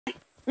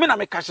me na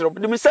me catch up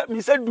me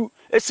say do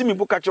esi me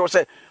bu catch up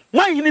say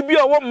man hini bi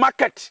o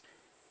market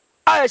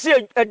I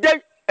say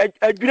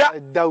adwira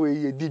da we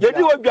ye di ye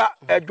di odwa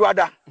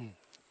adwada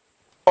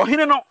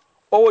ohini no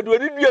o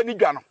wodi dua ni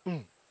dwa no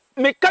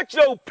me catch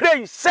o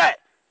play say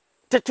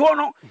teto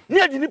no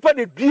ne adi nipa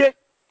na due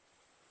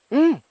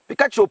me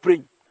catch o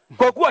play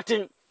Kwaku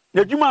Oteng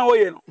na dwuma ho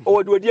ye no o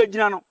wodi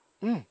agina no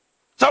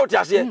so what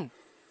ase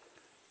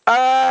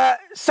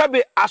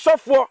sabe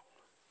asofo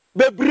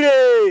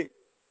bebre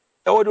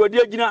e wodi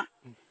agina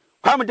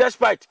kwam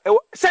despite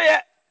say ye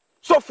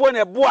sofo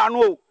na boa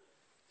no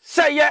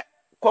say ye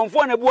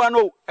konfo na boa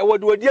no e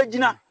wodi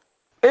agina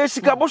e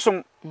sika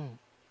bosom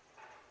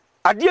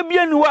ade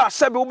bia ni wa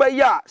sabe wo ba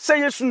ya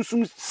say ye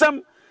sunsum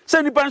sam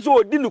say nipa nso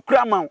odi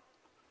nukura ma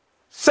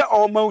say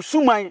o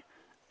mausuman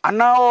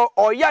ana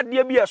o ya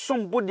de bia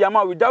som bodi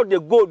ama without the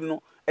gold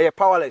no e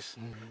powerless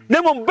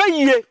nemo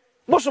bayiye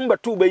bosom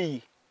beto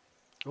bayiye.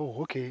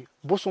 Oh, okay.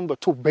 Bosom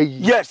beto bayiye.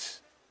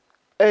 Yes.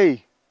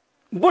 Hey.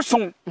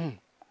 Bosom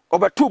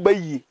obeto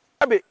bayiye.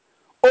 Abe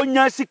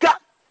onya sika.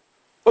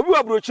 Obi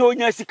wa broche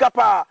onya sika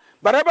pa.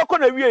 Bara be ko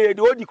na wie ye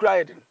de odi kra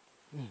ye de.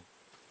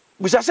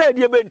 Busa say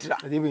de bentira.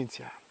 De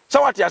bentia.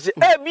 So what you say?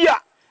 Bia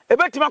e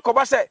betima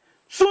koba say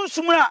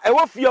sunsum a e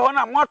wo fie ho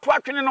na mo ato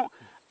atwene no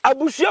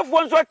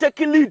abusuafo nso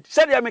take lead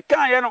say de me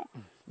kan ye no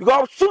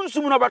because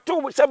sunsum no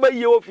beto say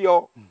bayiye wo fie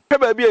ho.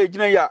 Ba bia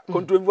egina ya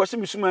controversy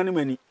misuma ni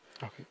mani.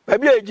 Okay. Ba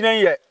bia egina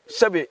ye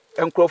sebe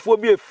enkrofo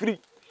bia free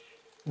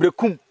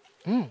brekum.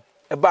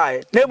 E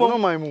bae nemo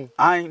mu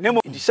an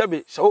nemo di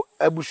sebe so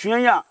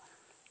abusuan ya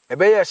e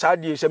be ye sa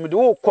die se me de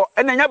wo kọ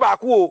ena nya ba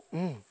ko o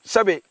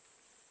sebe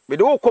me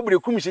de wo kọ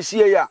brekum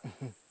sesie ya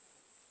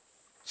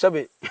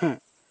sebe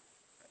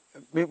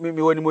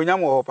me woni mo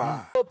nyam wo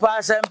pa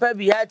pa sempa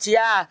bi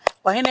hatia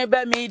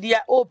Oheneba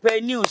Media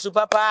open news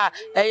papa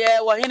eye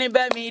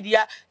Oheneba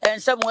Media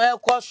ensem we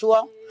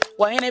koso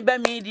Oheneba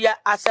Media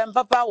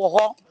asempa pa wo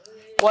ho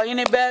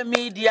Oheneba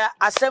Media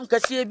asem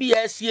kase bi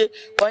asie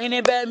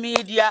Oheneba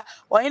Media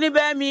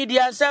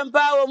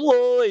asempa wo mu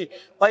oi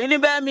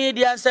Oheneba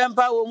Media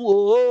asempa wo mu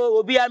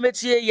obi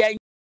ametie yen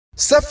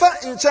Sefa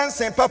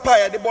inchansen papa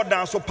ya de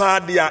bodan so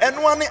padia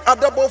enwane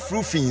adabo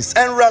roofings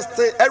and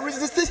rusty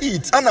resist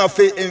heat and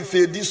afe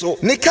enfedi so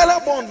ni color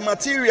bond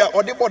material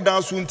or de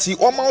bodan so nti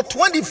o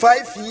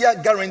 25-year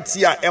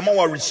guarantee a ema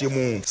wa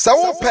rechemu sa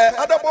wo pe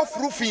adabo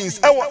roofings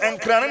e wo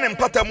enkrane ne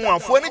mpatamu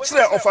afo ani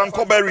kire of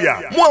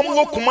ankoberia mo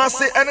amwo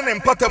kumase ene ne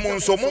mpatamu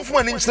nso momfo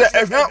ani kire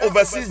ehwa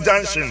overseas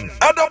junction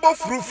adabo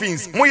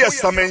roofings mo ye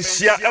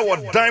samenhia e wo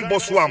dan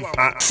boso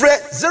ampa fre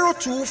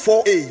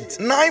 0248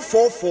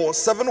 944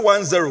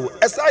 710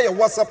 Esa your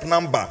WhatsApp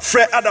number.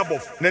 Fred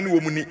Adabof, nani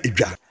womuni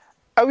idwa.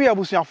 Awi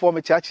abusuafo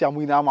me chiachi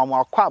amu ina ama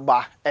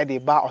akwaba e de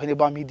ba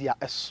Oheneba Media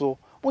eso.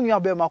 Munua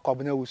be ma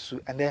kwaba na wusu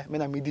ene me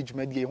na medi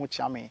dwumadi ho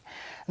chiame.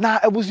 Na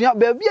abusua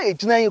ba bia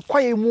eginan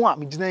kwaye mu a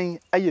meginan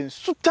aye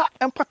nsuta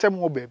empatem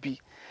ho ba bi.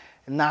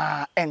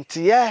 Na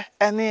entiye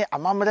ene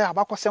amamre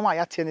abakosem a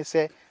yate ne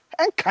se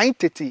enkan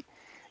tete.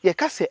 Ye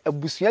ka se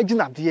abusua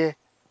ginade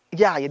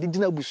ya ye de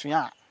gina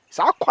abusua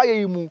sa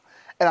kwaye mu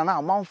ena na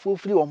amanfo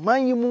firi o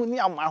manyimu ni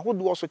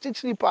amahodo so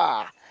chichiri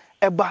pa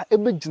eba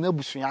ebegina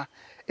abusua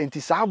enti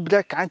sa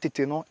bre kan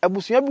tete no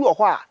abusua bi wo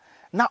ho a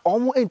na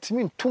omo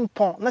entimi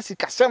ntumpon na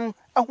sikasem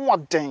eho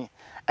oden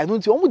eno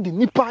nti omo di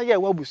nipa ya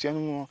wa abusua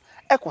no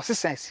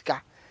ekosesa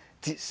sika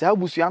ti sa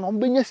abusua no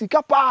benya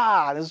sika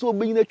pa na so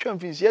obenyina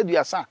twamfinsi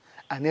aduasa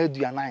ana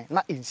aduanan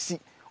na ensi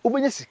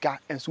obenya sika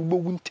enso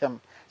obowu ntem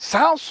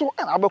sa so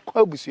na abekọ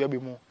abusua be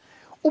mu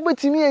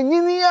ubetimi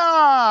enyini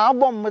a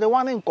abomre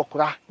wane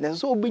nkokora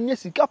nenso obenya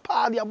sika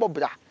pa de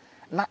abobra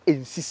na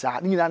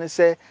ensisa nyina ne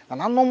se na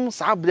nanom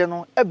sa abre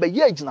no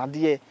ebeye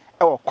agyinade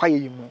e wo kwaye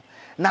yimu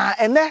na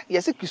ene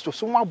yese Kristo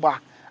so maba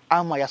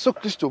ama yaso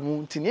Kristo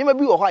mu ntinema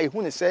bi wo ha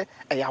ehu ne se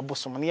eya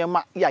abosom ne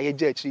ma ya ye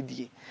gya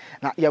achiridie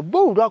na ya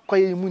bowura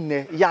kwaye yimu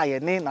ne ya ye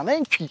ne na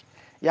nantwi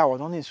ya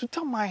wono ne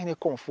sutaman ne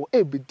konfo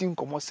ebedi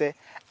nkomo se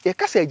ye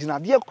kasa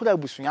agyinade akura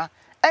abusua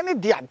ene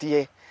de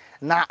ade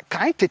na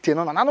kan tete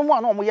no na nanom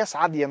a na omo ye sa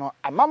ade no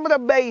amamre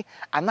bai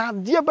ana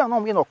de ba na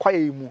omo ye no kwaye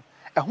yimu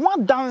ehun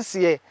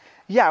adanse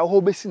ya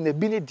ho besi na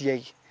bi ne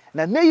de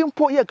na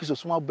neyimpo ye Kristo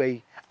so maba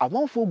yi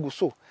amanfo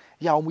guso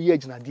ya omo ye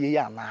agyinade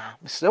ya na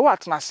mesre wa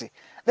atenase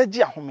na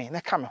gi ahome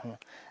na ka me ho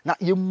na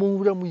ye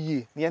mmowura mu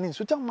ye na ye ne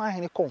sutaman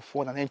ne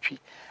konfo na nantwi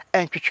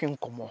entwetwe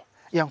nkomo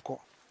yenko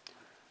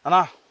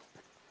ana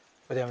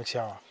bede am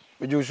chiawa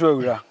ojo so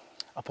awura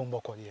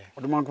apomboko de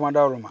odoman kuma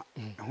da roma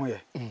ho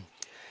ye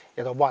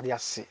ya do body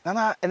ase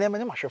na ene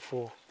me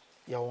mahwefo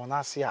ya wona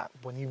ase a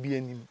boni bi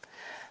anim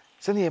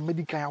se ne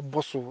medical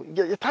aboso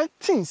ya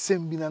tightin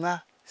sem bi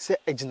na se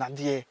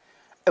agyinade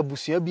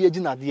abusua bi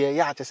agyinade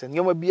ya akyese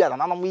nyoma bi ala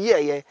nanom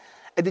ye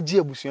de gi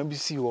abusua bi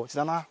si ho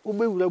na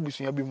obewura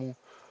abusua bi mu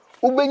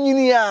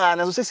obenyini a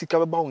na so se sika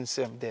beba won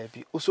sem da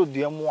bi oso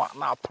dua mu a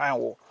na apan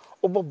wo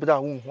obobra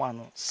won hu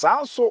ano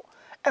saa so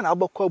na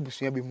abakọ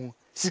abusua bi mu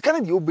sika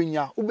ne de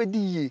obenya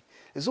obedi ye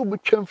ezo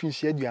obetwa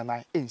mfinhia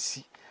aduanan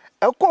ensi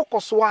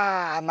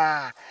ekokoswa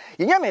na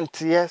yenya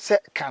ntie se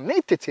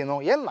kanetete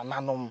no ye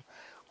nananom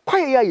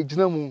kwaye ya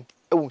yegyina mu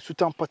ewo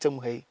sutan potem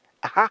hai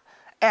aha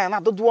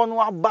na dodo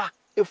no aba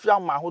efra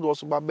ma hodo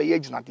so ba ye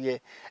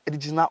gyinade e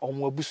gyina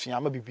omo abusua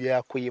ma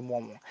bibia koye mu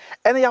omo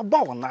ene ya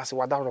ba wona ase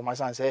wada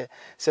romasan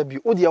se bi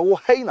odi wo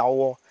hai na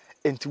wo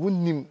enti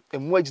wonnim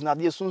emu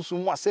agyinade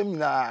sunsun mu asem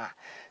na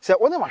se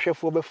wona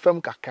mahwefo be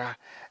fam kaka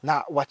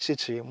na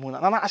wakyekye mu na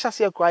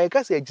ahyase akwa ye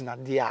ka se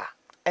agyinade a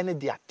ene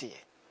de ate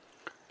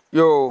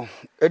yo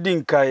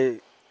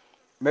edinkai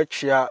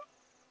mechia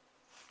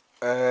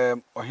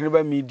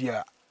Oheneba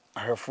Media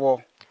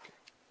ahwefo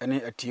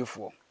ene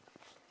atiefo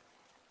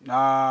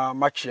na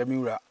machia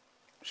miwura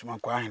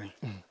sumankwa ahene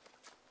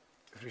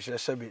efishe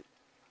sebe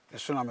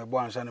eso na mebo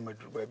ansa na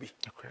maduru ba bi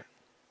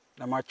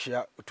na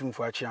machia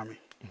otumfo achia me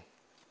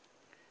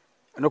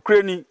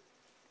enokreni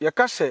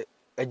yakase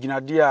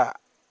agyinade a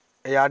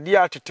eyade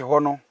a tete ho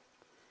no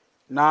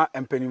na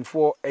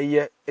empanimfo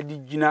eye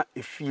edigina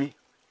efie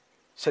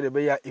sede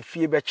be ya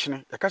efie be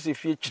kyene yakase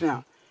efie kyene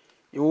a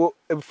yo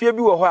efie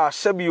bi wo ho a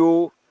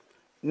sebio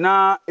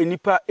na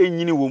enipa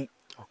enyini wom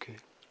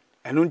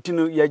eno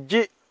ntino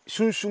yagye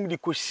sunsum di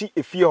kosi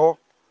efie ho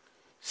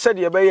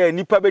sede be ya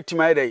enipa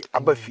betima ede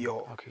aba fie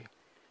ho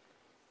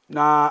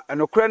na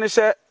enokra ne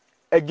se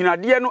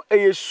agyinade no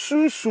eye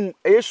sunsum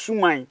eye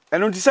suman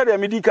eno nti sede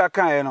medi ka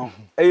kan ye no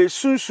eye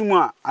sunsum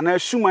a ana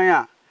suman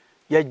a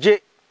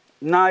yagye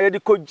na yedi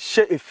ko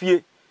hye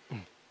efie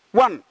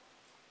one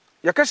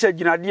yakase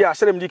agyinade a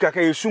sede medi ka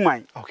kan ye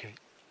suman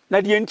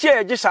na de enti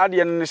yagye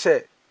saade no ne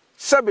se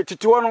sebe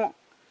tetewo no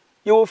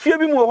ye wo fie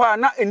bi mu ho a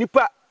na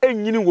enipa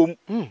enyini wom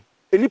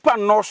enipa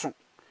nnoso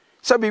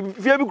sebe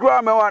fie bi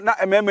kura ma na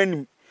emema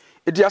nim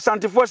edi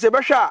asantefo se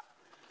behwa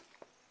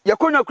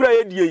yakonya kura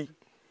ye die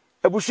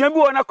abusua bi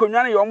wo na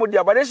konwa na ye omo de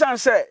abade san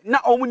se na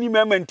omo ni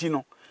mema nti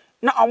no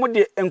na omo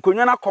de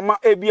enkonwa na koma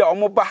ebi a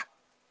omo ba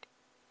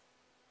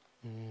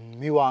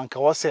miwa anka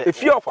wo se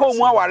efie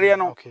okomu aware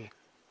no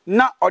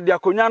na ode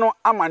akonwa no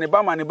amane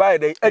ba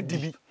ye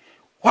adibi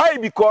why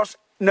because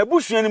na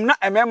busua nim na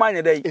emema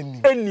nya dai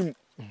enim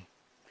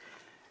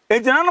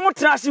ejina no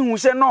motena ase hu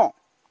se no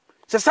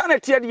se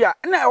sanete dia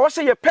na e wo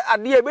se ye pe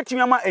ade e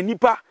betimi ama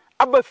anipa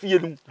aba fie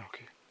num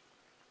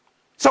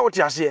sa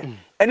wote ase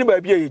eni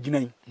ba bia ye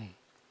ginan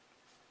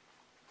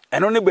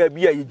eno ne ba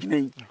bia ye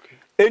ginan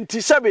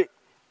enti sabe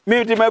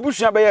me de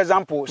mabusua ba ye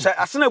example se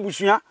asena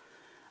busua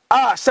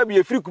a sabe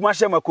ye firi kuma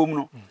hye makom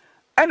no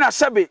ena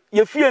sabe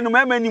ye fie num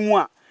ama nimu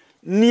a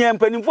ni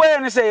empanimfo ye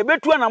ne se ye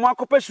betu anamo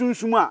akopa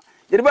sunsum a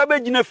ye ba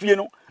gina fie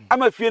no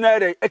ama fie na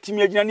ere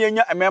atimi agina ne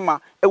anya emema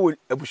ewo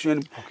abusua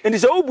num enti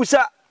se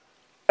obusa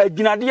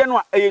agyinade no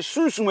a eye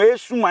sunsum eye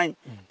suman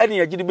ene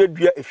ye gide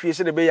bedua efie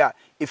se de be ya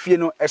efie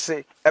no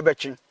ese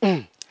ebechi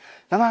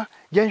nana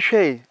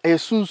yenhwe eye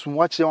sunsum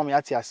wa kire ma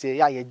yate ase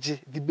ya yeje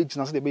de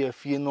begina se de be ya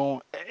fie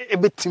no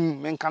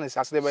ebetim menka ne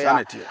ase de be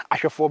ya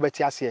ahwefo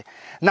beti ase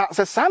na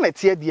se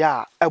sanete de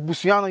a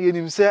abusua no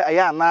yenim se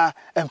aya na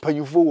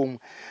empanyufo wom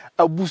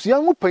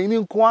abusua mu panyin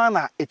nko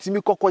ana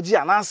etimi kokoje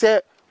ana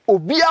se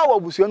obia wa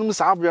abusua no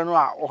sa abre no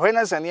a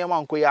ohena se ne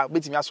ma nko ya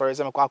betimi asore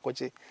se me kwa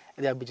akoche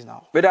de abegina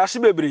ho be da se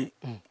bebre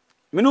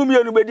menu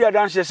mienu bedi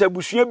adanse se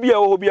abusua bia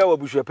wo bia wa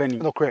abusua pani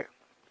no kre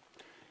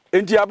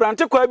enti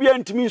abrante kwa bia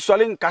ntimi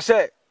nsole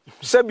nkase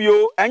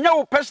sebio enya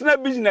wo personal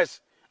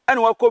business ene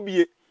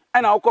wakobie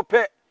ene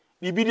akope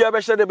bibidia be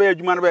hyede be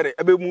adwuma no bere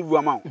ebe move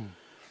ama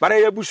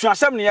bare ya abusua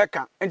sem ne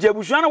yeka enti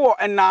abusua no wo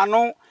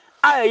enano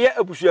ayeye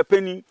abusua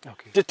pani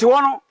tete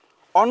wo no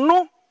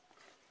ono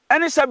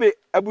ene sebe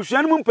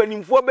abusua no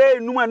mpanimfo be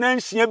enum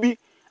anansia bi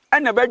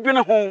ene be dwene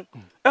ho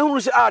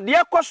ehunu se ade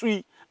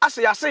ekosui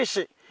ase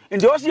yasehye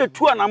enti wo se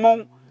yetu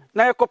anamon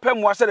na yekope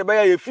mo ase de be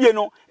ya yefie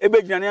no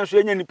ebe gyina ne nso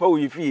enya nipa wo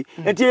yefie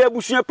enti ya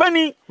abusua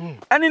pani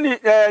ene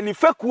ni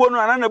fakuo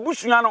no ana na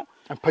abusua no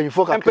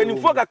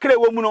empanimfo kakra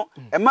wo mu no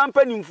ema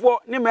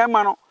mpanimfo ne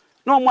mema no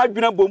na omo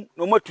adwena bom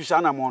na omo atusa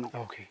anamon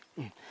no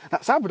na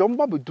sabodo omo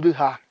babeduru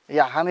ha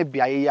ya ha ne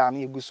biaye ya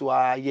na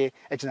Abusua ye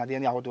agyinade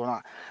ne ahodo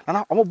na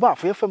na omo ba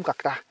afo yefam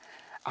kakra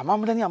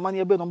amamda ne amane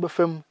ebe no be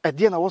fam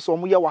ede na wo so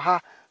omo ye wa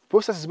ha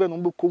processes be no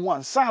be komu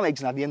ansa na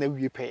agyinade na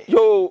wie pe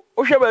yo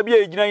wo hwe ba bia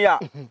agyina ya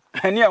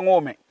ene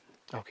enwo me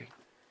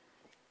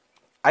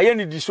aye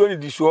ni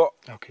disuo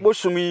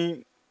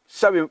bosumi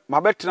sabe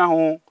mabetena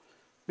ho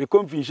be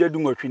confinche du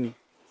nwatwini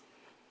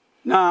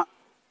na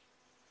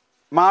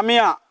maame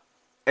a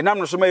enam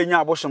no so ma yenya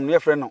abosom no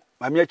yefre no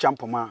maame a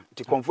champoma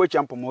ti konfo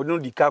champoma odi no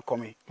dika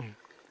kome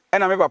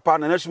ena me papa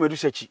na nasu medu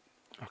sachi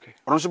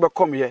ono so be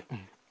kom ye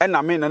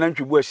ena me na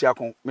nantwibu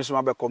asiakon me so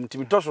ma be kom ti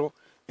mitoso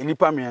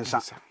enipa me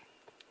ensa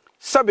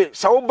sabe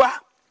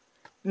sawoba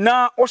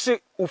na ose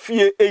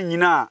ofie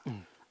enyina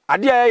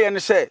ade a ye ne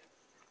se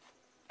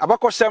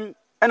abakosem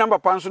ena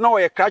papa nso na wo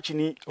ye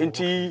krachini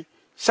enti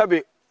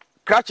sabe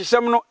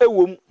krachisem no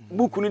ewom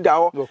buku ni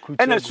dawo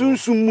ena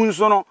sunsum mu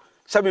nso no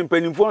sabe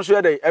mpanimfo nso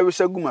ye dai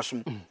ewesa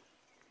gumasum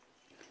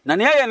na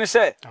ne ye ne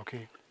se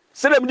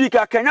sele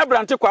bidika kanya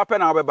brante kwa pe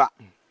na obeba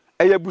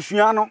eye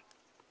busua no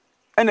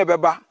ena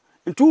beba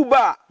ntu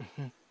ba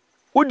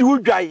wodi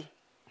wudwai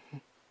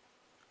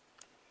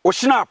o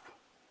snap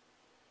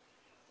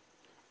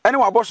ene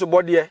wa boss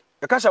body e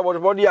kasa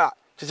body a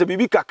se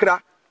bibi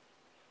kakra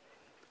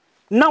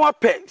na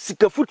wape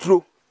sika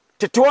futuro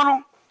tetewo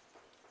no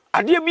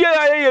ade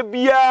bia ye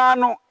bia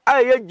no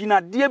aye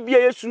gina de bia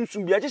ye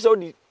sunsun bia se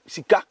odi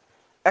sika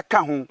eka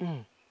ho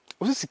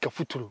o sika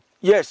futuro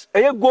yes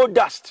eye gold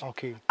dust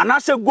okay and I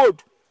say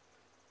gold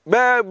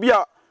be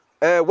bia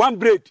 1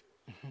 braid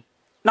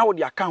na wo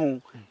de aka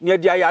ho ne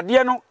de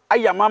ayade no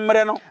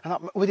ayamamre no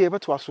we dey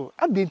beto aso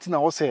adenti na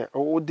wo say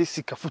wo de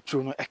sika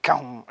futuro no eka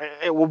ho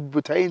wo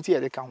buta enti e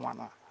de ka ho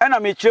ana na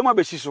me kiremu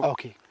abesi so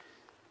okay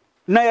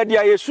na ye de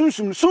aye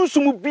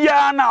sunsum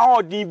bia na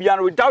odin bia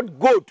no without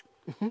gold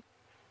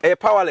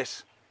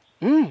powerless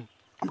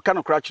I'm kind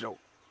of crouch now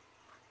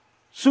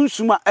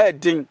sunsum a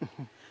din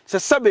se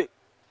sabe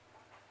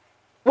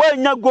wa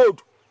nya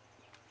gold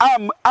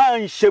an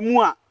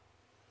hyemu a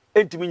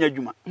entimi nya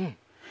dwuma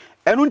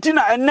enu nti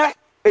na enne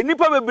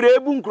enipa bebre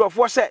ebu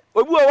nkrofo se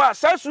obi wa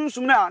sa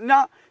sunsum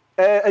na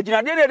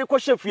agyinade de ko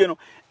hye no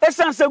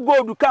esan se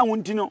gold ka ho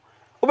nti no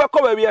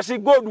obekọ ba bia se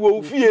gold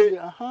wo fie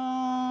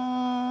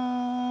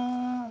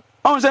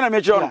on se na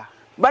me chiro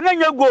ba na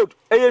nya gold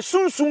eye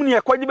sunsum ne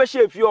ekwaje be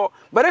hye fie o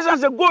ba esan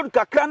se gold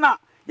kakra na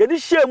ye de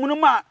hye mu no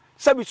ma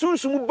sabi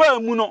sunsum ba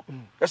mu no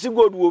yesi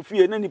gold wo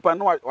fie na nipa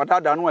no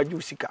wadada no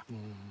aju sika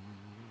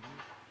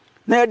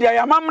na ye de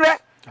ayamamre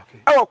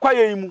e wo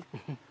kwaye yi mu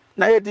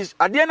na ye dis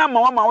ade na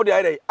ma wo de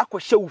ayre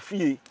akohye wo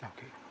fie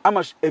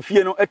ama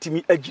efie no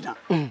atimi agina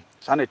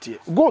sanete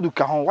gold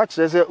ka ho wa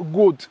kire se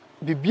gold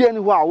bibia ni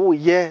ho a wo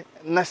ye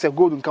na se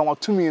gold nka wa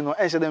tumi no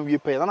e se dem wie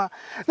pe na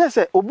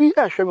se obi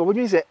e hwe me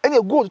obodwin se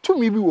ene gold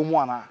tumi bi wo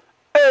mu ana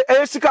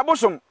sika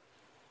bosom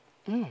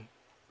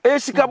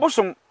sika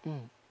bosom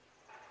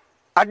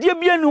ade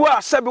bia ni ho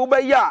a sebe wo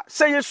be ya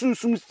se ye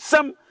sunsum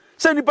sam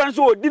se nipa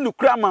nso odi no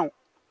kura ma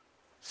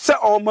se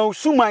o ma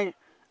usuman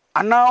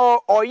ana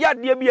o ya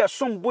de bia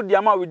som bodi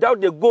ama without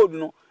the gold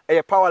no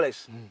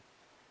powerless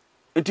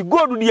enti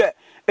gold de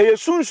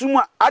sunsum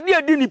a ade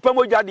adi nipa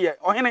moja de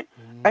ohene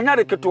enya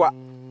de ketoa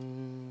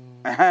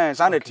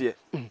sanete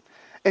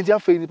enti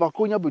afa nipa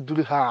ko nya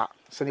beduru ha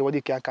se ne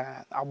wodi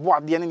kaka abo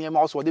ade ne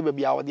ma so wodi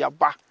bia wodi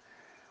aba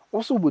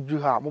wo so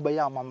beduru ha mo be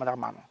ya amamra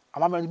ma no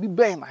amamra bi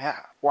ben na ya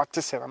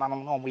wate se na no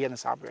no mo ye ne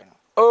sabre no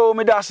oh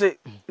me da se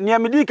ne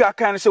amedi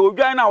kaka ne se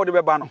odwan na wodi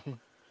beba no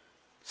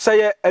se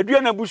ye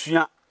adua na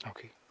busua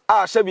okay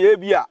se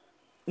bia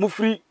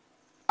mufri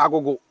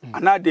agogo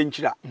ana de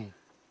nkyira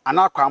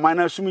ana kwaman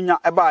na sumunya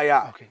eba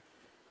ya okay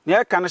ne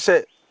e kan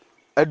se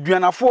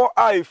aduanafo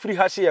a efiri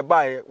ha se ye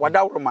baaye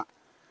wadawroma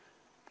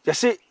ye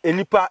se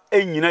enipa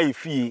enyina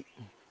efie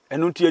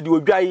enu nti edi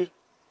odwaye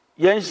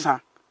yensa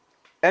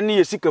ene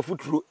ye sika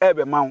futuro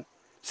ebe mawo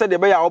se de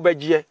be ya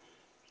obegye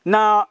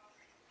na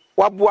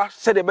waboa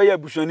se de be ya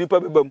busu nipa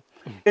bebam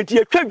enti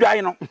etwa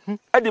dwaye no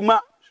edi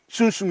ma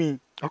sunsumi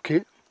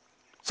okay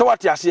so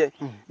what ya se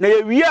na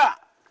ye wi a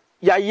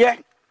ya ye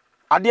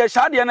ade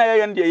saade na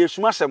ye nde ye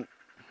sumasem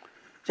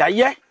ya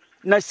ye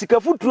na sika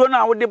futuro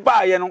na wo de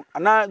baaye no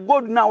na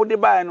gold na wo de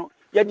baaye no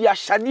ye de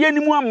ahyade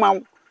animu amaw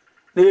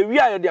na ye wi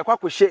a ye de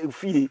akwakohye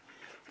efie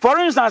for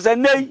instance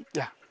nei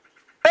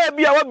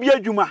bia wa bia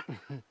adwuma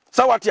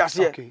so what ya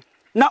se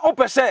na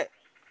opese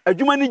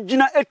adwuma ni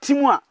gina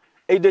etimu a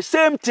the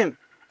same thing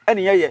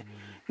ene ye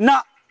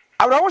na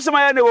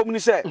awrawosema ye na wo mu ni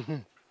se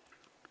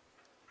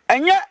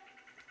enye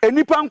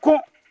enipa nko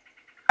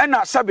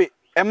ena sabe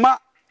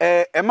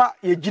ema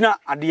ye gina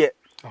ade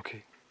okay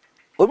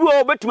obi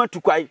wo betuma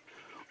tukwai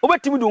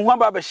obetimi du ho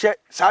ba be hye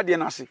saade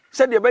na ase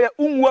se de be ya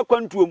unwu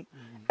akwantuom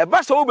e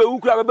ba se wo be wu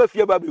kura ba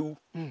fie ba be wu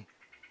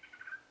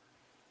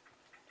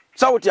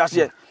sawoti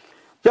ase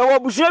ya wo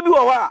busua bi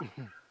wo ha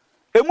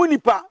emu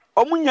nipa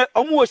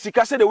omu wo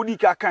sika se de wodi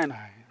ka kan na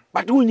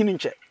but wo nyini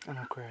nche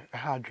okay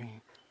ha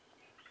adwen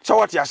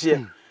sawoti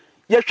ase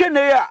ye hwe ne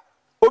ya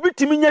obi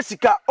timi nya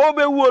sika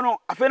obe wuo no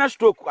afa na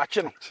stroke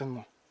ache no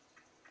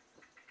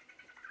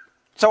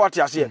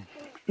sawati ase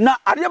na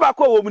ade ba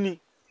ko wo mu ni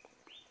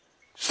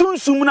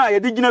sunsum na ye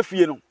de gina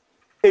fie no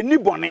eni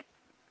bone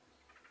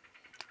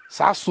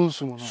sa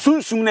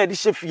sunsum na de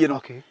hye fie no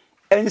okay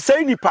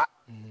ensai nipa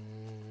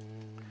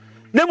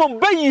nemo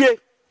bayiye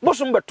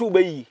bosom beto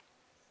bayiye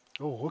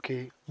oh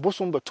okay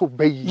bosom beto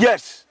bayiye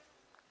yes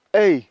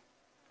hey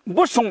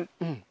bosom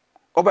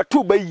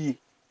obeto bayiye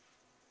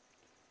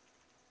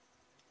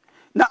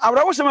na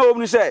awrawo sema wo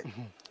mu ni se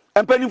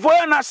empanifo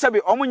ya na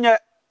sabe omunye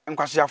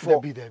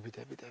nkwasiafo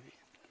dabi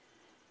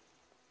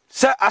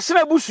se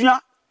asena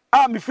busua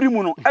a mefiri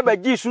mu no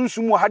ebegi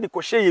sunsum wo hade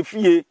kohye ye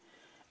fie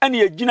ene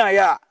ye gina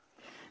ya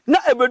na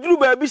ebeduru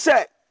ba bi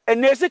se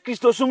enese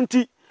kristosum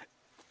ti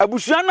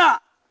abusua na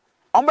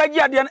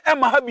ombegi ade na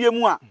ema ha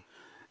biemu a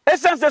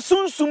esense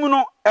sunsum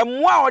no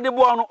emwa ode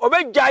bo no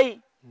obegyai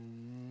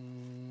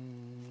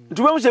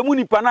ntubem se mu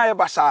nipa na ye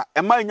basa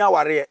ema nya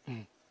ware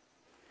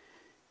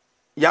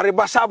yare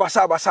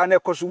basa na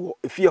ekoso wo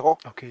efie ho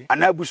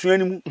ana abusua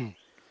ni mu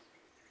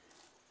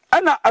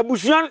ana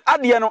abusua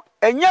ade no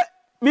enye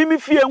mimi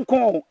fie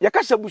nko ye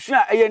kasa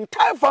abusua eye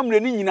entire family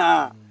ni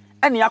nyina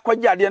ene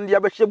yakwaje ade no ya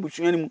behye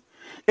abusua ni mu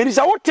eni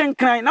sa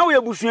wotenkran na wo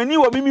abusua ni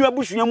wo mimi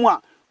abusua mu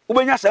a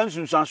ubenya sa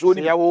nsunsuanso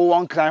ni ya wo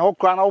won kran ho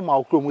kra na wo ma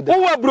okro mu da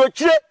wo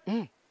abrochire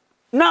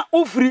na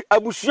ofiri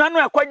abusua no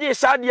ekwaje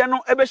saade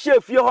no ebehye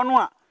afie ho no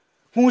a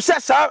hu se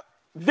sa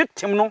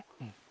victim no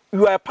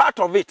you are a part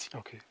of it.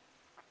 Okay.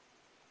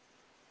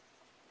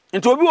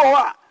 Nti obi wo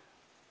a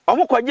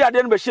omo kwaje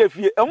ade no behye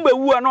afie omo be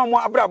wu a na omo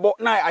abrabo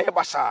na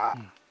ayebasa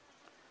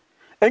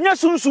enya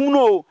sunsum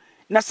no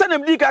na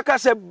sanam di kaka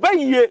se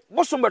baye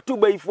bosom beto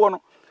bayifo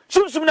no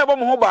sunsum na bom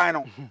ho ban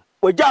no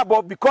wagya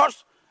abo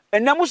because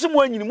enamusum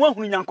anyini mu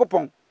ahunu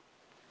Nyankopɔn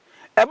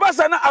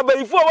ebasa na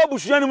abayifo a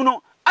wabusua nim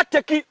no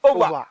ateki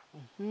over.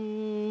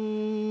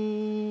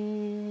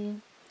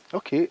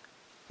 Okay.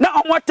 Na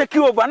omo ateki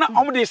over na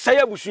omo de say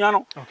abusua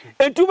no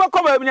entu be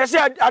ko ba bi na se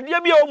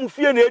ade bia o mu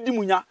fie na edi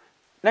munya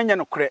na nya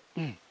no kre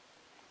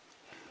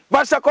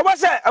basa ko ba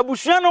se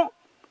abusua no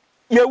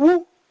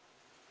yewu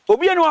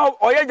obi enu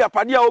oye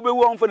japade a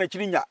obewu onfa na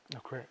kirinya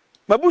okay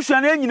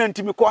mabusua na nyina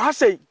ntimi ko ha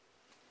sei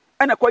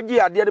ena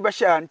kwagie ade de be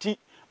hye anti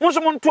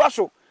monso monto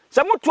aso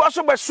se moto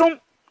aso be som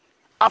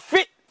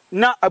afi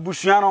na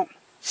abusua no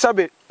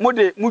sabe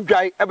mode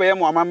mudwai ebeye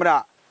mo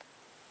amamra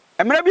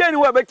emra bia ni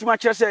wo betima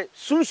kire se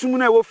sunsum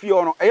na wo fie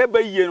no eye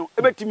bayie no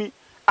ebetimi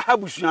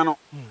ahabusua no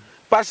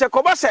pa se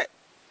ko ba se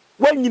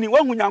wanyini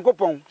wahu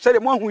Nyankopɔn se de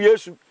mo ahu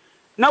Yesu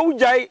na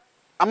wudwai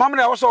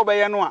amamra wo so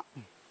obeye no a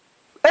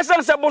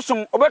esan se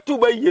bosom obetu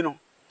bayie no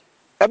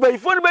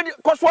ebayifo no be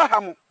koso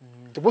ahamo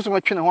the bosom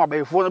atwe ne ho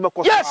abayifo no be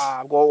koso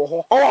go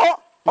ho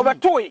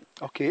obetu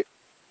okay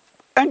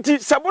enti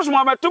se bosom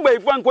abetu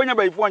bayifo ankonya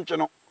bayifo nche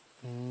no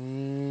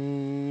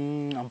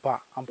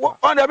ampa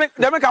on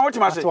dem kan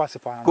wotima se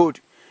good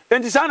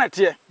enti sana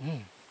tie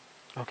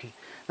okay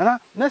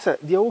na se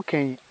de wo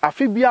kan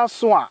afi bia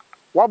so a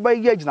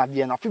wabaye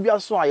Agyinade na afi bia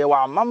so a ye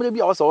wa amamre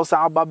bia wo se wo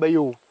sa ababaye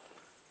o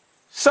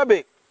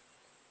sabe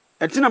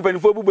entina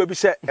panifo bubu bi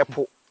se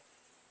epo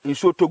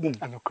nso togum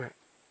anokre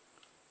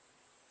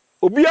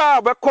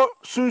obia beko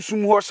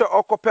sunsum ho se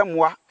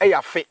okopemwa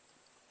eyafe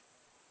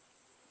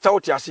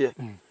tawoti ase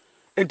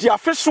enti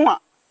afe so a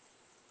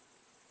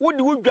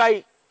wodi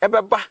wudwai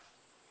ebeba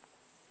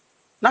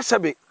na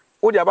sabe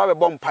wodi aba be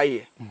bom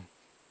paye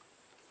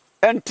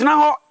entina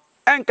ho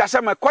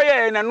enkase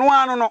mekoye ne no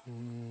anu no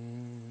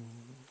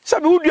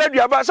sabe wudi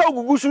aduaba sa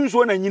ogugu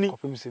sunsuo na nyini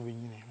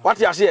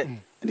wati ase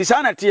enti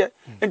sana tie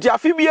enti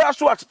afi bia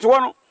so atetewo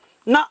no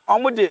na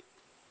omode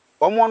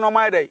omo no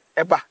mai dai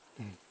eba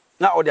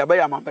na odi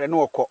abaya mamre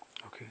no okọ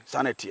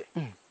sana tie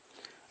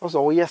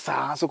also wo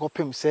yesa so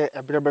kopem se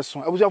ebrebe so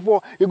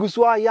abusuafo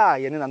egusu aya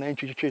ye ne na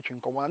ntwetwetwe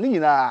nkomo na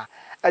nyina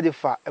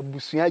adefa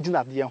abusua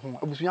Agyinade ho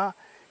abusua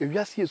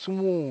ewiase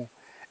esumu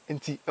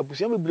enti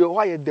abusua bebre ho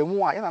aye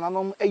demu a ye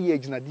nananom eye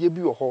Agyinade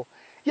bi wo ho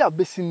ya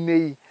besi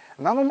nei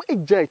nanom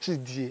egya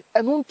echidie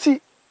eno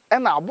nti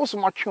ena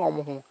abosom atwe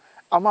omo ho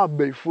ama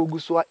bayifo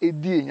gusu a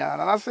edi nya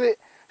na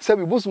se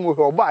bi bosom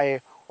ho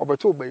obaye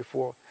obeto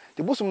bayifo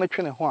the bosom na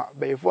twene ho a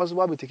bayifo so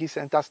ba beteki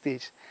center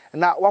stage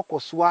na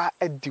wakoso a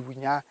edi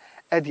wunya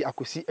edi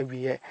akosi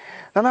awiye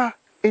na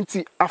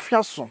enti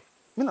afiaso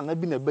me na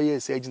bi na beye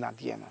se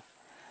Agyinade no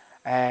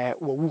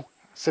wawu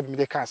se bi me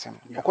de ka asem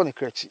okọ ne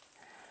krachi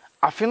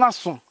afina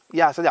so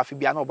ya se afi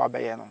bia na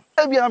obabeye no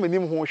ebia na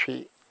menim ho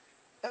hwe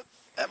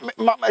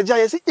ja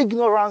yes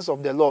ignorance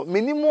of the law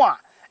menimu a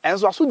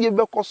enso aso die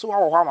be koso a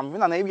wo ha ma me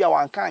na ebia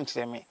wan kan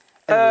kire me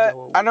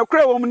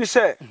anokra wo mni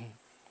se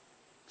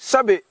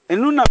sabe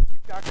enu na bi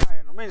ka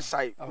kan no me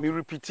sai me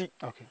repeat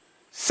okay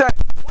se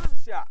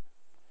once ya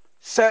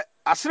se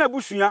asena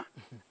busua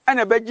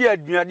ena beji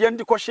aduade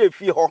ndi ko hye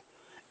fie ho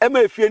ema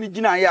efie ni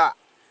gina ya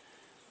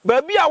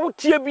ba bia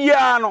wotie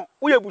bia no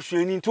wo ye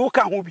busuani nti wo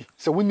ka ho bi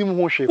se wonim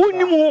ho hwe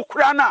wonim ho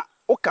kura na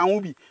wo ka ho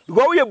bi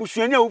because wo ye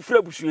busuani a wo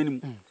fira busuani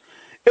mu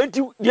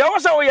enti dia wo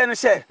sa wo ye ne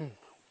se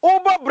wo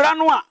ba bra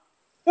no a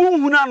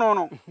unhuna no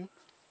no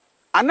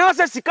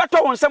anase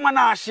sikato won sema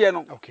na ahye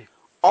no okay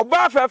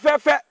oba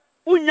fefefe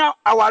unya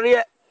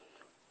aware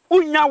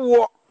unya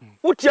wo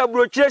uti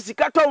abrochire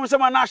sikato won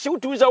sema na ahye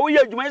utu za wo ye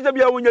adwuma ze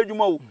bia wo nya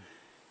adwuma wo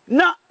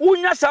na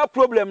unya sa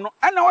problem no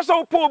ana wo sa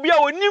wo po bia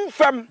onim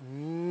fam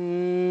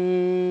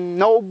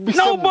na obi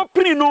na obo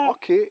pini no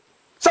okay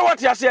so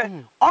what you say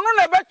ono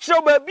na be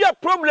kire ba bia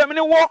problem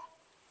ni wo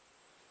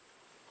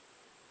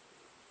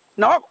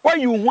na wa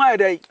yu hu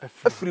adai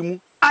afiri mu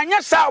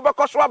anya sa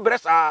obekoso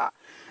abresa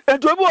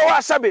enti obi wo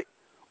asabe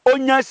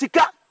onya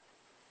sika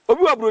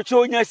obi wa broche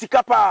onya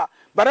sika pa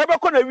bara be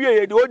ko na wie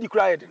ye de odi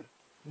kra ye den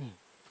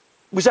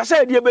busa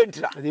se de be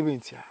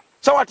ntira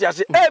so what you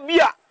say e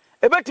bia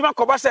e betima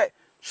koba se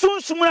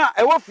sunsum na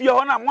e wo fie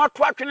ho na mo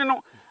ato atwene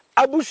no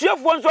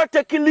abusuafo nso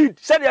take lead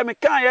se de me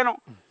kan ye no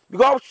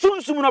because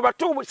sunsum no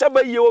beto se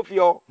ba ye wo fie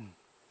ho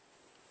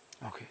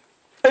okay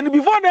and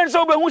before then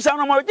so be hu sa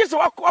no mo just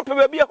akọ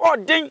ba bia o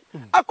den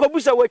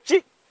akobusa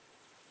wachi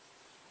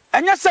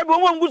anya se be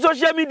wo ngu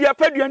social media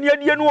paduane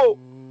adie no o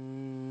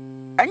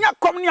anya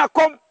kom ni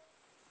akom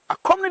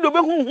ni do be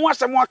hu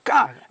asem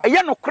aka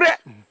eye no kre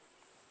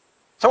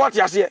so what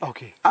you say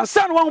okay and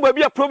san one ba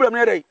bia problem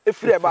na dey e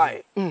free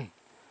by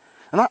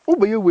na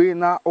obeye we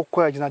na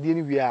okọ Agyinade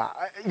ni wi a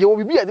ye wo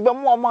bibia de be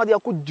mo ma de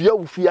akodua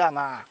wo fia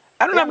na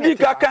anu na mdi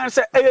ka kan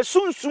se eye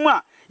sunsum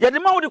a ye de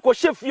ma wo de ko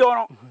hye fie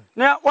no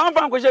na wan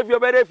fan ko hye fie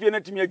be fie na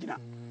timi agina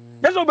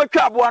yeso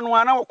obetwa aboa no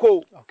ana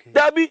wo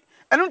da bi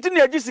enu nti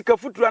na agi sika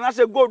futura na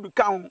se gold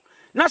ka ho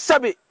na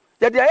sabe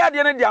ye de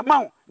ayade ne de ama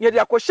ho ye de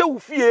akohye wo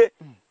fie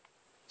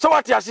so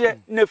wate ase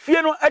na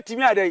fie no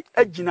atimi ade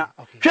agina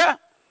hwe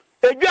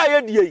edwa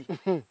ye die yi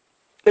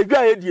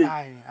edwa ye die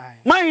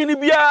man ni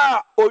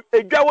bia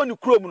edwa wo ni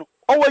krom no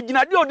o wa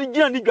gina de o de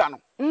gina ni dwa no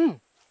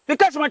me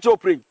ka sema che o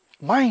pray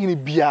man ni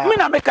bia me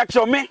na me ka che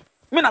o me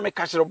na me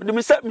ka che o de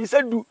me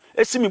se du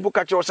esimi bu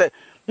ka che o se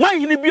man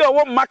ni bia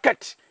wo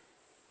market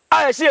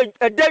a se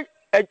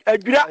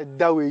edwa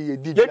da we ye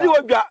di ye di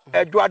wo dwa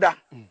edwada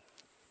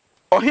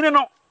ohine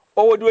no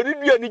o wo de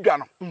dua ni dwa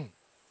no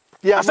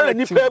ya asale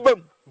ni pa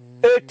bam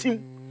etim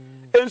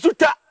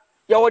ensuta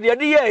ya wo de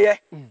ye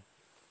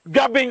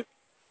dwabin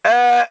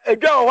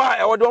edwa ho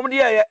a wo de wo de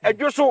ye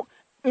edwo so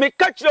me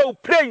ka kire o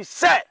pray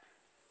say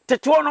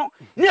tetewo no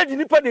ne adi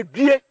nipa na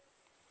due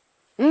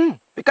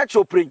me ka kire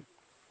o pray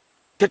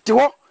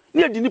tetewo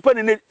ne adi nipa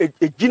na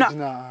egina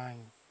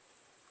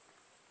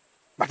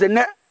but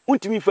ne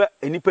untimi fa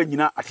enipa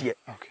nyina ate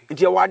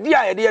nti wade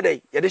a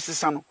ye de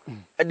sesa no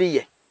e de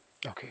ye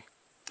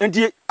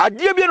nti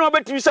ade bia no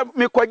betimi se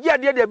me kwagie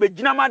ade de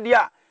begina ma de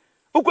a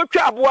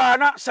ukotwa aboa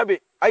na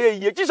sabe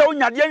ayeye ti se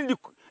unyade ni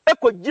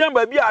ekogina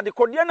ba bia ade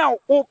kodie na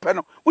wo pe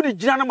no wo de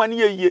gina na ma ne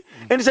yeye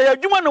nti se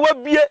adwuma na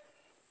wabie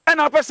e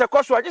na pese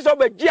koso a ti se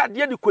obegi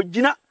ade de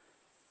kogina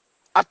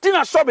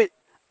atina sobe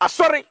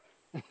asori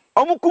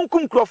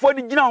omukunkum krofo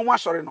de gina wo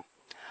asori no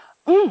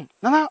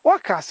nana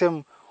waka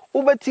asem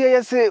ubetie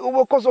yese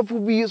ubekosofu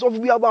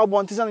bi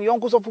aba nti se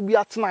yonkosofu bi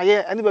atena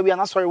ye ene ba bia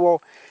na asori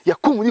wo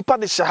yakum nipa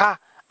de shaha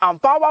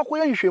ampa wa ko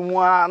ye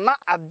hwehwemu a na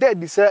ade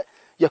di se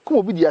yakum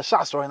obi di asha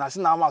asori na se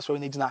na ama asori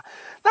na gina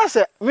na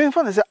se me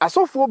mfa ne se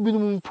asofo obi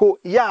num mpo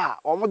ya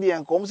omo de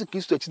enko omo se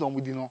Kristo achi na omo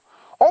di no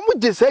omo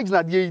je se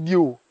gina de di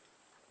o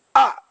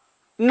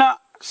na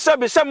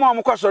sabe se mo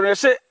am kwasori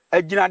se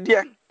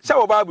agyinade se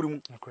wo baabru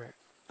mu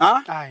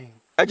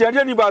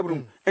agyinade ni baabru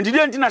mu enti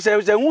de ntina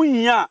se hu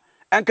hia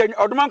enka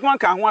odoma nko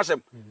anka ho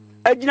asem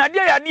agyinade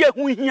ya de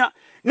hu hia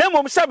na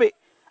mom sabe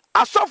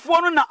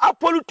asofo no na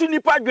apolutu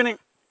nipa dwene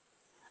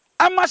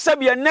ama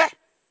sabe ne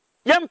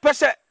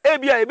yempese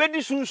ebia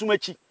ebedi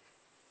sunsumachi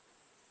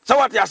so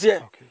what you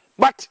say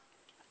but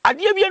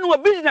ade bia no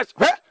business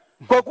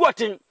Kwaku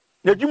Oteng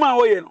na dwuma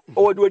ho ye no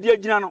o de odi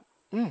agina no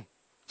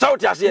so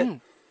what you say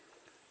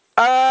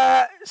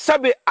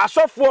sabe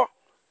asofo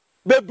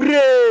bebre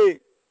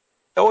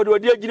e wo de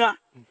odi agina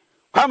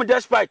kwam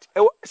despite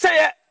say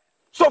ye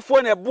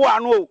sofo na boa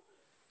no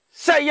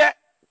say ye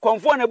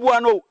konfo na boa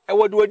no e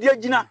wo de odi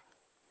agina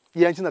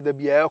ye nti na da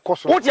bia e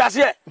koso what you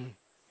say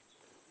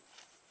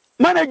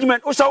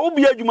management usa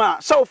obi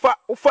adwuma sa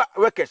ufa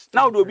workers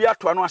na wo obi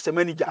ato ano ase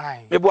manager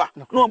me boa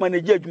no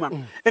manage adwuma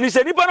eni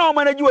se nipa na o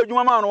manage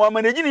adwuma ma no wa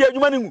manage ni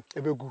adwuma ningu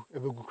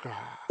ebegu kra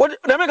o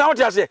de me ka wo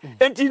ti ase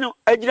enti no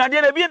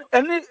agyinade na bi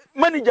eni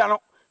manager no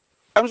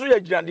amso ya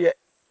agyinade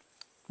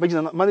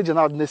manager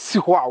na na si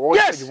ho a wo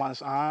adwuma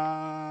because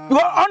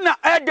ona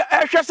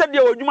ehwe se de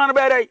adwuma no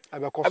be rai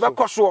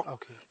abekoso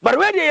but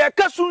we de ya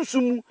ka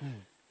sunsumu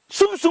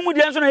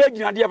de enso na ya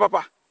agyinade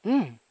papa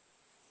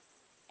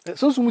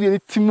so mu de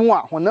timu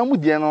a honam mu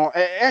de no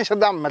hye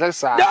da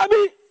meresa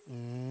dabi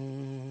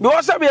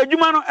do sabe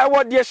adwuma no e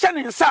wo de hye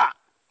ne nsa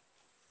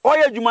o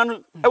ya adwuma no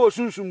e wo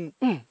sunsum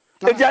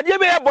ejade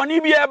be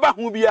boni bi e ba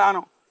hu bia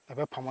no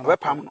ebe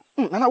pam no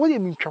na wo de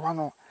mi ntwa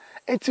no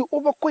enti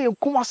obekọ ye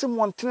nkomase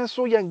montene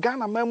so ye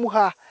Ghana mamu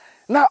ha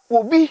na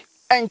obi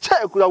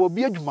encha ekura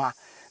obi adwuma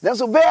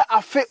nanso be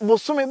afe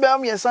bosome be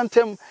am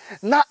yesantem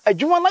na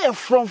adwuma na ye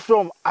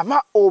from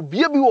ama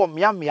obi bi wo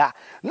miamia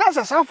na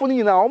sasafo ni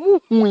nyina omu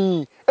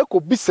hui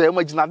ekobisa am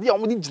agyinade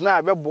omu di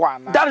gyina be boa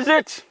na that is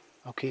it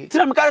okay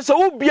tina me ka se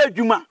obi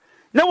adwuma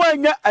na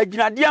wanya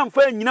agyinade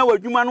amfa nyina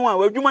wadwuma no a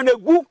wadwuma na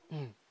gu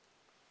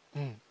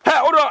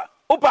odo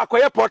opa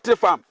koye poultry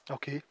farm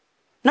okay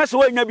na se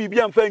wanya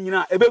bibia amfa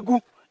nyina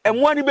ebegu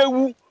emwa ni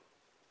bewu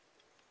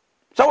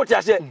so what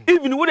you say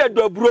even with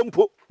the aburo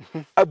mpo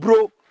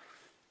aburo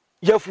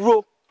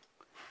yafuro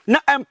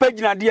na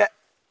empagina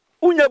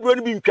unya bro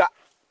ni bi ntwa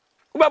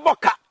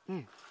ubeboka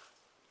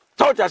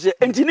so say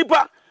enti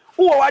nipa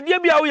wo wade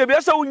bia wo ye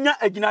bia sa unya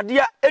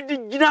aginade edi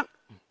gina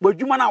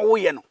badwuma na wo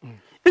ye no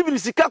even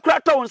sika kura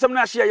to wonsam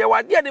na hye ye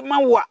wade de ma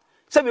wo a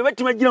se be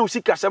betima gina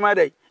sika sama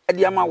dai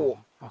edi ama wo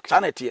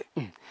sanete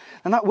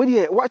na we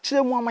de wa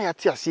kire mu ama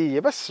yate ase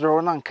ye be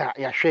sero na nka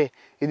ya hwe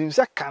enim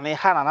se kane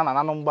ha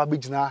na no mba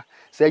begina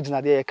se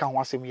aginade ye ka ho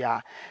asem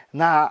ya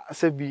na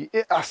se bi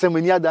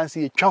asemani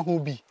adanse ye twa ho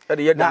bi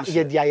na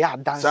ye dia ya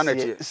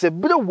adanse se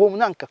bire wom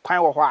na nka kwan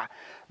wo ho a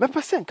me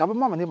pese nka be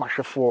mama ne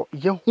mahwefo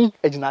ye hu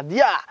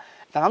aginade a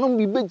na no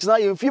bi begina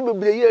ye mfi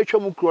bebre ye atwa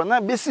mu kro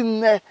na besi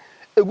nne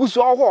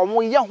egusu ho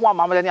mo ye ho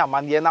amamle ne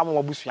amane na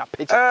mo busua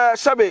page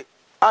sabe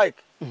Ike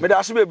me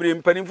da so bebre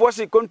mpanimfo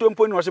se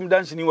kontompo ni osem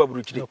dance ni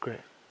waburuchire okay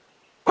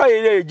kwa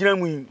ye gina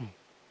mu yi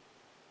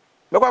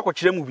be kwa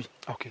kwakire mu bi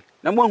okay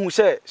na mo hu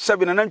se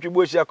sabe na nantwi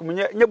bo esi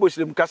akomenye nya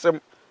bosirem kasem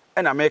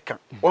e na meka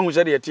wo hu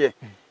se de yete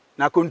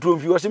na control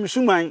fi osim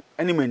suman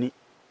ani mani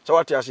so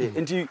what you say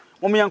enti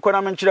mom yankɔ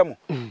na menkyerɛ mo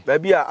ba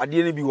bia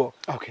ade ne bi wɔ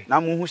na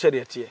mo hu sɛ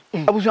de tie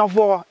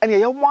abusuafo ene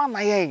ye mo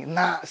anaye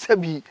na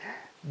sabi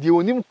de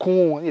onim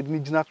ko ye de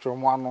gina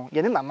tromo ano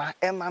ye ne nana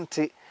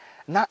enante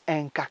na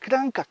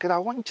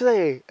enkakra won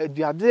kyerɛ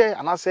aduade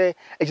anase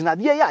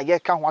agyinade ya ye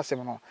ka ho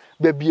asɛm no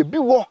ba bia bi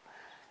wɔ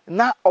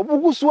na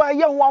obugusu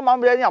aye ho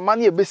amamre ne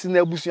amane ebesi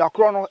na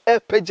abusuakro no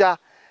epeja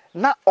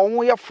na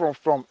onwo ye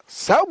from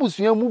sa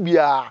abusua mu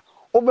bia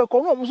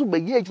obekɔ no mo so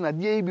bagi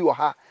agyinade bi wɔ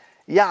ha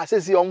ya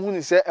sesi omhu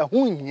ni se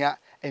ehun hia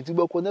enti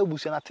beko na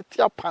abusua na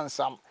tete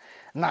apansam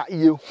na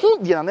ye hu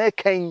dia na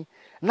ekan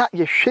na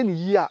ye hwe ni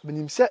yi a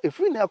benim se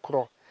efri na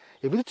ekoro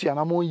ye bi tu ya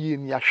na mo yi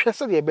ni ya hwe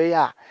se de be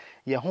ya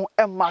ye ho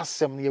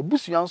emasem na ye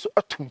busua nso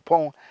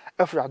atumpon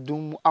efra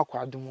dum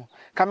akwa dum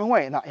ka me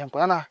ho na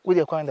yenko na we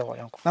de kwan de ho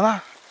yenko na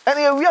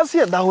ene ye wiase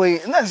ye da ho yi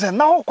na se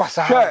na ho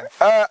kwasa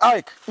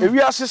Ike e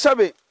wiase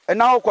sebe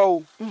na ho kwa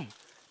o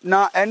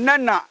na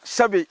enna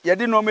sebe ye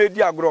de no ma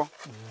edi agro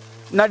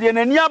na de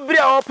nani abre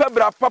a opɛ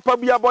bra papa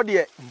bi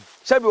abɔde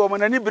sɛbe wo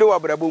manani bre wa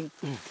brabom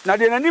na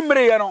de nani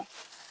mre ye no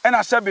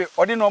ɛna sɛbe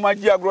ɔde no ma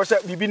gi agro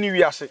sɛ bibi ni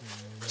wiase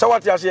sɛ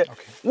wate ase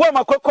wo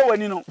makɔkɔ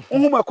wani no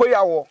hu makɔyi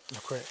awo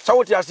sɛ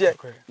wate ase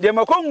de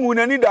makɔ ngu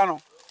nani da no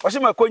ɔse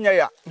makɔnya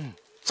ya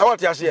sɛ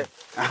wate ase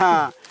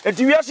aha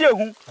enti wiase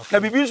ehu na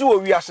bibi nso wo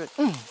wiase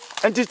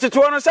enti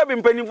tetewo no sɛbe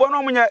mpanimfo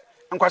no omnyɛ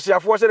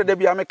nkwasiafo sɛ de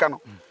bia meka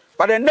no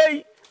but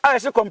ndai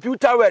ayɛ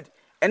computer word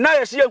ɛna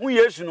yɛ se ehu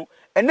Yesu no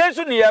ene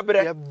so ne ye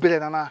bre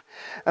nana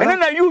ene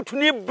na youth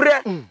ni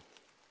bre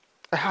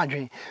ha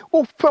dwen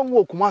o fam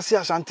wo Kumasi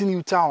Ashanti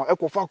New Town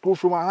ekofa kro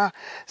from ana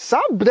sa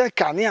bre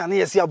ka ne ane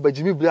yesi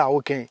abagimi bre a wo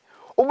ken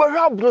o be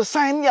hwa bro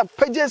sign ne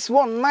pages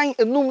 19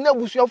 enum na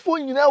busuafo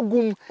nyina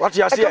gum what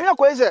you say e kan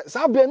yakoyese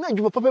sa bre na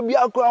adwuma papa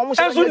bia akra mo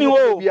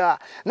hye bia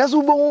na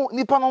so bo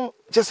nipa no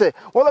kyese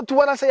wala to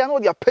wala say ya no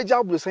dia page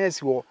bro sign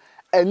asi wo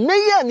ene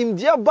ye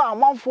nimdia ba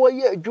amanfo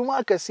ye adwuma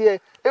akase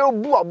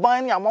ebu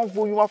aban ne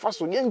amanfo nnwuma fa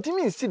so ye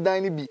ntimi nsi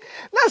dan ne bi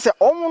na se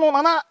omo no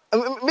na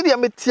me dia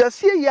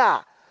metiasie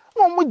ya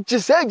no mo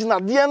gise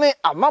agyinade ne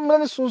amamra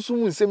ne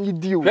sunsum nsem yi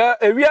di o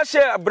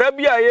ewiase abra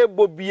bia ye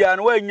bobia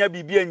na wanya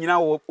bibia nyina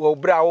wo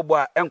bra wo bo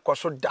a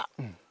enkoso da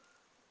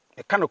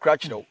e ka no kra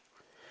kyerɛw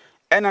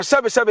ɛna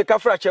sɛbe ka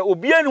fra kyɛ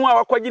obia ni ho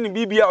a wakɔgye ne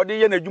bibia ɔde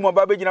ye na adwuma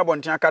ba begina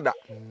bɔnten akada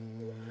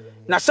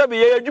na sɛbe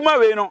ye adwuma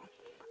we no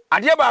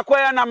ade ba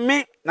akɔya na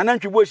me na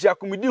nantwibo esi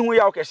akomidi hu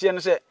ya okese ne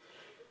sɛ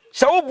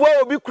wo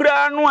boa obi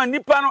kura no a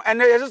nipa no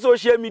ene yɛ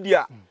social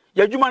media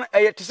ya adwuma no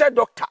ɛyɛ te sɛ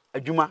doctor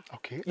adwuma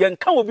yɛ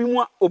nka obi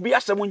mu obi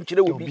asɛm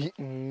nkyerɛ obi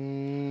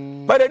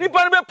but the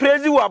nipa no be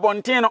praise wo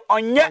abɔnten no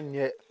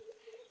ɔnyɛ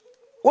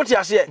wote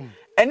ase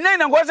ene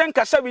na ngɔ sɛ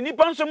nkasa bi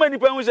nipa nso ma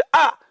nipa hu sɛ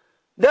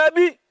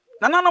dabi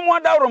na nanom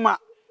adawroma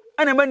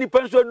ene ma nipa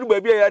nso adu ba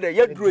bi ya de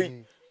ya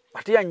duroi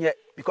but ya nyɛ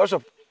because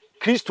of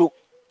Kristo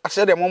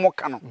asɛ de momo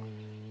ka no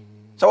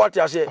so what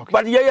you say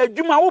but ye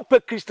adwuma wo pe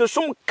Kristo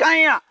som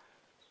kan a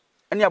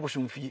ene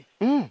abosom fie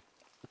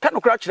ka no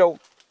kra kyerɛ wo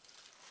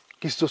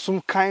Kristo som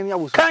kan ne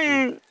abosom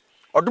kan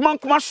oduma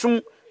nkoma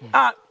som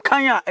a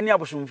kan a ene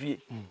abosom fie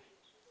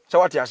so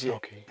what you say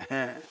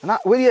na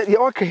we ye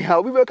okay ha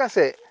obi be ka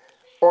sɛ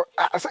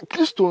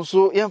Kristo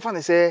nso ye mfa ne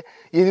sɛ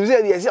ye nim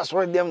sɛ ye si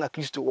asɔre dem na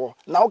Kristo wo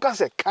na wo ka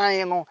sɛ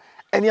kan no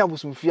ene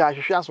abosom fie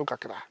ahwehwe aso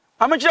kakra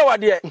amekire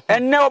wade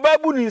ene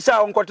obabu ni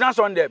nsa onkotena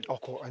so ndem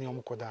okɔ ene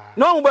omokoda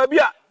no hu ba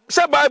bia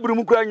sɛ Bible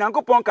mu kura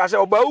Nyankopɔn ka sɛ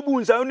obabu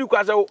nsa oni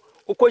kwa sɛ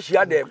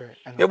okohia dem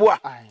meboa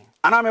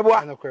ana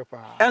meboa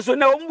enso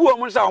na ombu o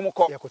mo nsa o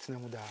mokɔ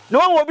no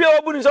hu obi a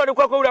obu ni nsa o de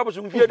kwakɔ wura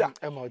bosom fie da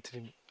ema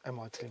otrim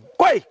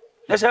koi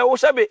na sɛ wo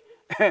sɛbe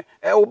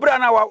o bra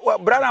na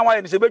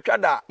wa ni sɛ betwa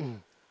da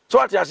so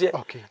what you say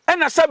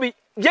ɛna sɛbe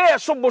ye yɛ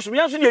so bosom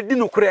yɛnso ne di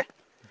no korɛ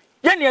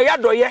ye ne yɛ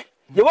adɔyɛ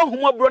ye wa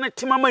humo bro ne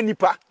temama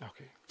nipa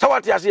so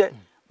what you say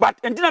but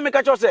entina me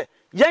ka kyerɛ sɛ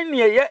ye ne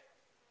yɛ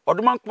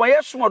oduma nkoma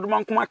yesum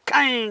oduma nkoma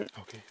kan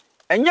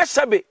enye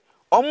sebe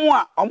omo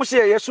a omo se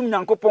yesum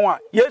Nyankopɔn a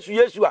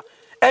Yesu a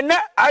ene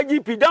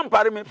IGP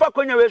dampare me fa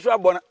konya wesu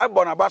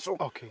abona baso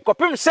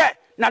kopim se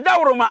na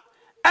dawroma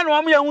ene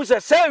omo ye hu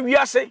se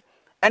wiase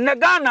ene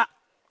Ghana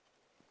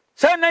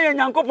se na ye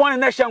Nyankopɔn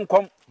na hye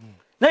nkom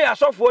na ya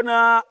sofo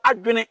na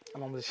adwene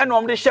ene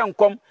omo de hye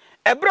nkom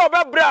ebre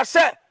obebra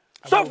se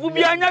sofo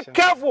bi anya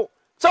careful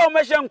se omo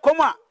hye nkom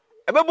a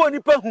ebebo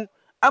nipa hu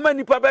ama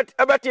nipa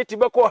abetete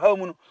beko ha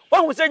mu no wa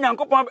hu se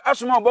Nyankopɔn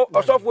asoma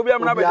osofo bi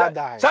amna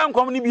beta sa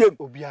nkom ni biem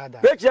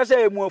be kire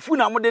se emu afu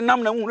na mode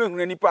nam na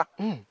hunhunu nipa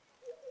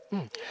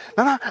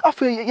nana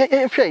afa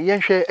ye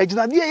hwe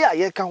agyinade ye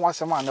ye ka ho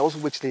asema na wo so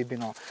bekire bi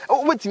no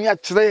obetimi a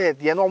kire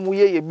ye na omo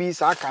ye bi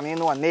sa kane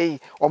no anei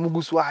omo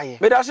gusu aye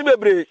be da se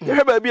bebre ye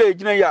hwe ba bi a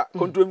gyina ya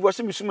kontromfo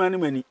se misuma ne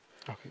mani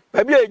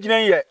ba bi a gyina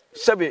ye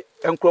sebe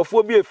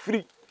enkrofo bi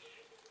afiri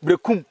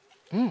brekum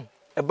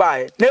e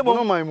baaye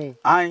nemom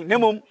ai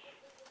nemom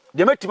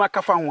de metima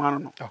kafa ho ano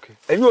no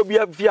enye obi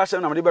afia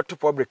asem na me beto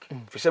public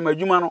fi se ma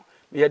adwuma no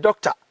ye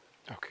doctor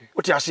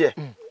wote ase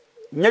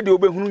nye de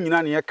obehunu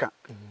nyina ne yeka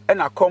e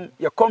na kom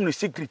ye kom no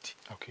secret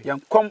ye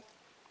kom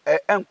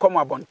enkom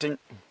abonten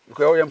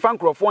because yɛn fa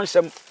nkurɔfoɔ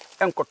nsɛm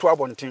enkoto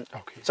abɔnten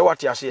sɛ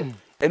wate ase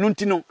enu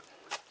nti no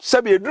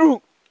sɛ be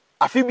eduru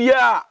afi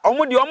bia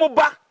ɔmo de ɔmo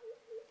ba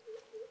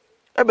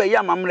ebe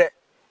ya mamre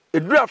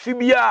eduru afi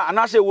bia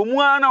anase wo mu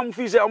ana ɔmo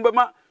fi sɛ ɔmo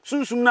bɛma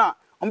sunsum na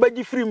ɔmo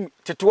bɛgye firim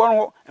tetewo no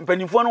ho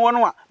mpanimfoɔ no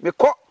no a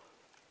mekɔ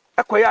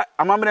ekoya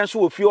amamre nso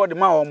wo fie ɔde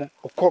ma ɔmo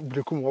ɔkɔ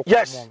brekum ɔkɔ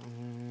yes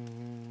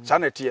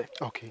sanete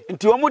okay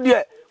nti ɔmo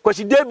de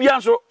kwasi de bia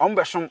nso ɔmo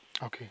bɛsom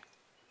okay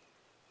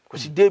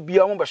kwasi de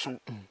bia ɔmo bɛsom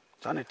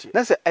sanete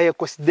na se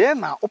kwasi de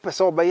na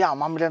opese obɛyɛ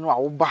amamre no a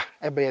wo ba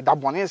ɛbɛyɛ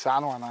dabɔne saa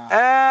no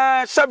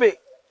ana sɛbe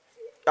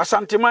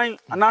asanteman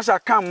anasa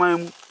kan man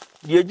mu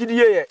de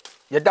agidie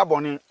ye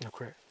dabɔne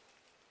okay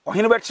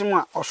ɔhene bɛtem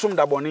a ɔsom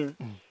dabɔne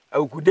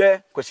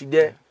awukude kwasi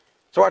de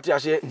so wate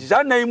ase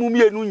za nan mu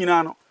mienu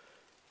nyina no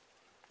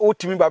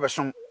otimi ba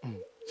bɛsom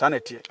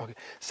sanete okay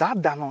saa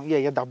da no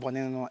ye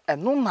dabɔne no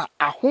ɛno na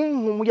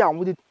ahonhom ya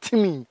mo de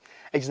timi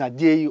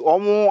Agyinade yi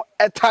omo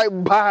etai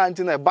ba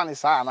anti na ba ne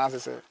saa na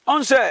asese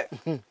on se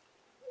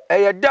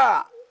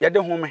da ye de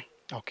home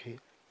okay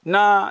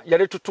na ye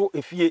de toto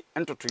efie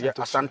entoto ye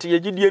asante ye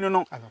gidie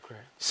no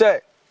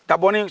se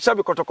dabɔne se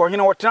bi kotoko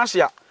hene wotena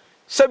se a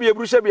se bi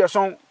ebru se bi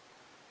eson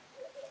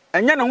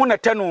enye ne ho na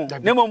te no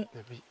nemom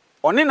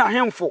one na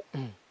hemfo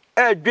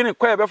dwene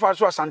kwa be fa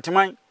so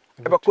asanteman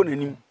e be kɔ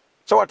nanim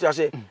se what you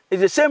say is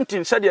the same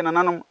thing said ye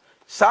nananom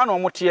saa na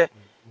omote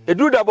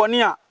eduru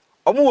dabɔne a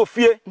omo wo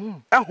fie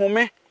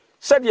ehome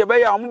said ye be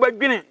ya omo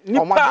badwene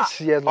nipa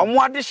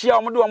omo adehia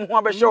omo de omo ho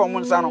abɛhye omo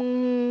nsa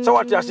no so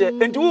what you say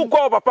enti wo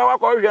kɔ papa wa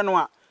kɔ hwɛ no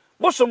a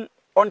bosom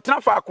ontena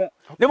faako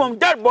nemom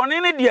dad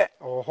bɔne ne de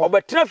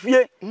obetena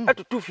fie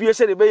atutu fie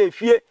said ye be ya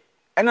fie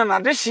ena na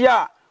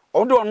adehia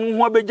omo de omo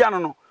ho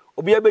abɛgya no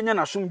obi abenya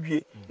na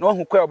somdwie na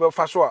ohu kwa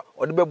obɛfa so a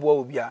ode bɛboa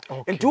obia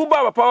enti wo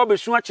ba papa wa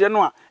besu a kyerɛ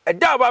no a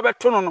ɛda ba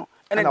bɛto no no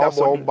ene da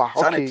bɔne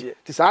okay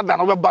ti saa da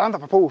no bɛba na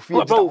papa wo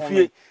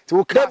fie ti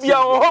wo ka bia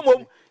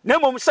ohomom na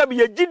mom sabi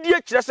ye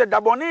gidie kyerɛ sɛ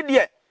dabɔne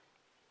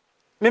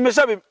de me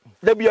sabi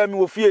da bia me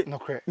wo fie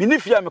me ni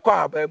fie a me kɔ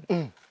ha ba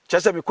mu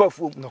kyerɛ sɛ me kɔ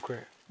afuom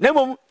na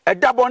mom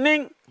ɛda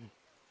bɔne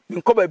me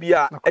nkɔ ba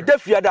bia ɛda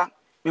fiada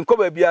me nkɔ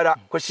ba bia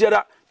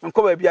kwasiada me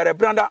nkɔ ba bia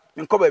branda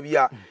me nkɔ ba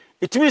bia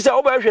itimi sɛ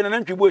wo ba hwɛ na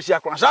ntwi bo si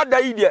akron saa da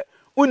yi de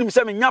unim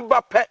sɛ me nya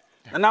ba pɛ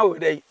na wo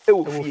dai e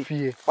wo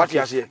fie what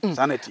you say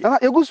sanity na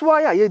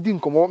Abusua ya ye di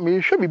nkomo me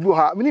hwɛ bibi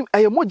ha me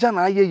eye moja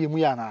na aye yemu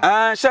ya na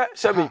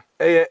sɛ bi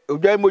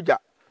odwai moja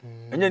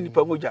enya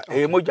nipa moja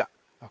moja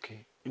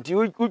okay nti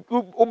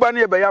wo ba na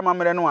ye ba ya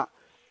mamre no a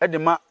e de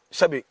ma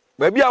sɛ bi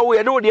ba bia wo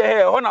ye de wo de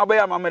he ho na ba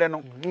ya mamre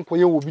no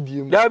nkoye wo bi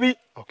die mu dabi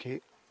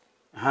okay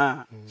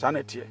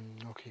sanity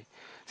okay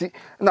ti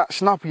na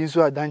snap yin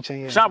so adan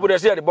chen ye snap de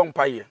se de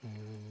bompa ye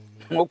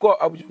ngoko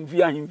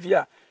abujumfia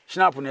himfia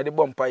snap na de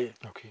bompaye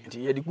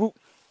nti ye de gu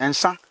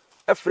ensa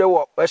efre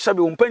wo ehye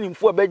be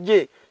wompanimfo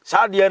abegye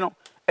saa de no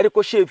e de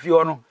ko hye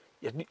fie no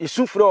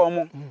yesu frɛ wo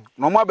mo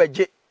na mo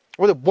abegye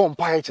wo de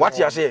bompaye what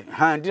you say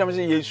ndi na me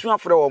say yesu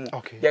afrɛ wo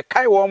mo ye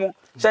kai wo mo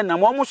say na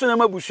mo so na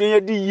mabusu ye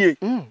di yie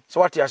so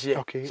what you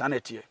say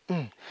sanity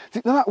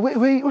ti na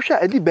we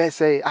hwa adi be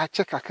say a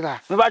che kakra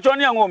me ba cho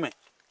ne ngome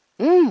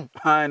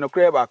no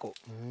kre ba ko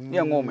ne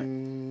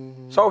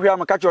ngome so hwa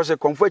me ka cho say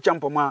konfo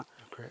champoma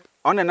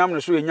on the name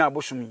so enya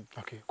abosomi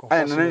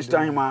na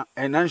nsta hima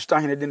na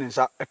nsta hene de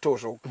nsa eto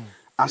so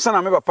ansa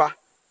na me papa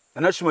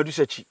na sumadu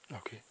sachi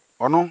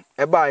ono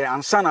e ba ya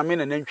ansa na me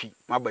na nantwi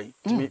mabai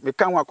me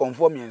kan wa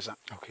conform yensa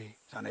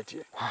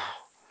sanete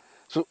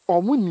so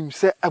omunim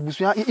se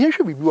Abusua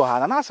yehwe bibi wa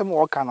ha na asem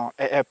wo ka no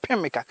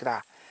pem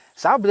kakra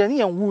saa bre ne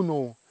yenwu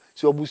no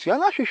so Abusua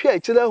na hwehwe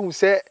akira hu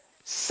se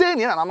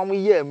ne na nanom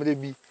ye emre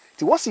bi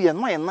ti wo se ye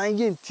no ye nan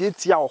ye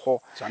ntietia wo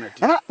ho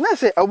na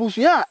se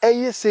Abusua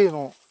eye se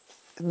no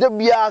de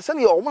bia se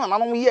ne o mo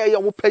nanom ye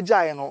wo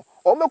pagyae no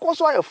o mekọ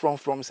so aye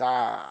from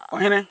saa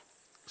ohene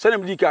se ne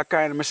mdi ka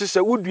kan me se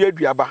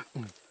woduaduaba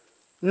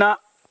na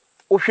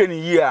wo hwe ne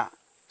yi a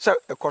se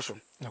ekoso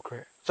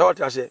so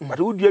what I say but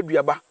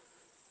woduaduaba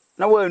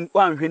na wan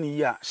hwe ne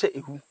yi a se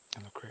ehu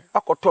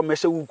akoto me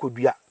se wo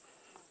kodua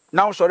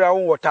na wo sori a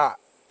wo wota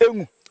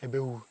engu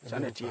ebewu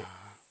sanete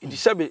ndi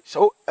sebe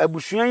so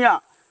Abusua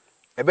ya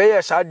ebe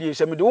ye saa die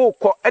se me de wo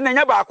kɔ ena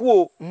nya ba ko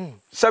o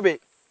sebe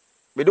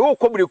me de wo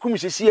kɔ brekum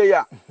sesie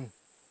ya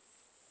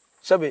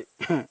sebe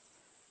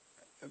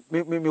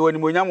me woni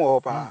monyam wo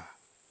pa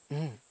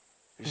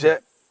se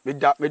me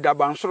da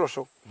bansoro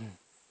so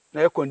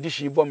na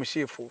condition bo me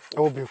se fofo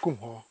o brekum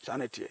ho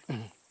sanete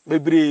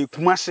bebre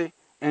kumase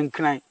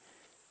enkran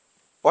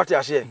what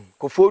you say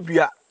ko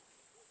fodua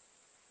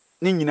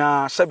ni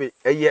nyina sebe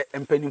eye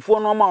empanimfo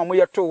no ma mo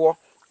ye to wo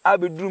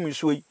abeduru mi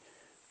so yi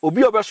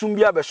obi obesum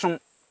bia besom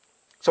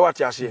so what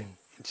you say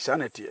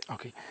sanete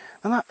okay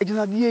na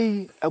Agyinade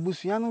yi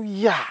Abusua no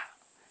ya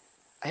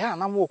aya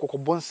na mo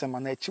kokobɔ nsɛm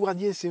na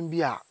achiwade nsɛm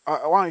bi a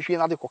wanhwe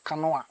na de koka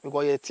no a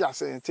because ye ti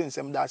ase ti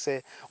nsɛm da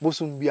sɛ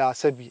bosum bi a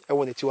sabi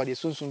ɛwɔ na achiwade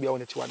sunsun bi a ɛwɔ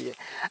na achiwade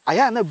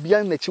aya na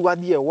bia na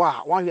achiwade ɛwɔ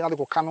a wanhwe na de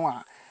koka no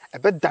a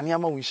ɛbɛ dane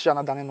ama wo nhia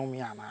na dane no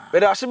me ana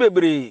bɛda ase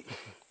bebre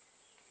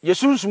ye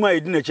sunsun a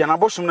edi na chi na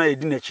bosum na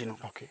edi na chi no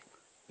okay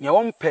ne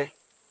wɔmpɛ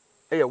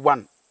eye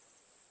 1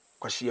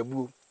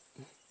 kwahyeabuo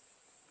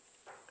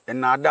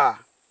enada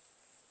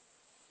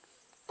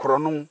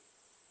krono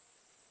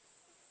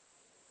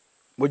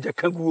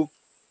mojakaguo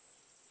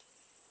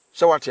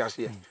se wate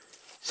ase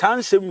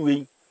sansem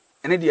wei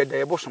ene de da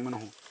yebosom no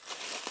ho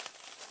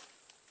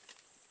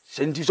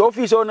senti so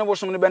office o ne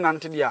bosom ne be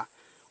nante dia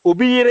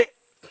obi yire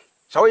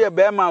so ye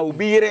be ma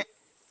obi yire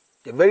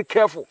be very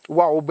careful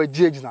wa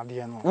obaji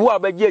agyinade no wo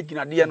abaji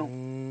agyinade no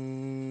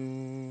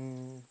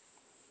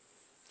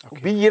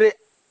obi yire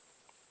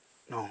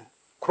no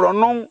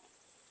krono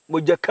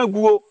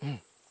mojakaguo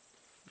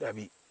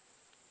dabi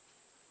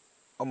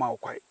o ma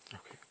okwai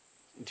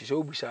nti so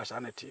obusa asa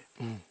na tie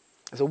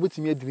so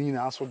obetimi adini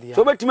nyina aso dia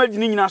so obetimi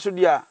adini nyina aso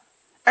dia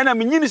ena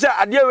menyini se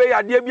ade we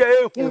ade bia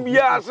ehu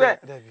bia se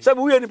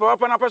be wo ni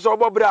papa na pese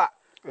obobra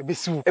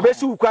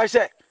ebesiu kwa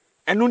se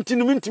enu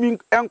ntinu mintimi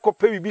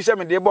enkopa bibi se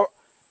me de bo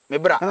me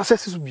bra na se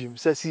sisu biem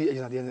se si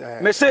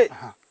agyinade me se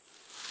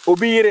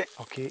obi yire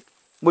okay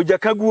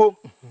mojakaguo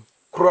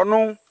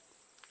krono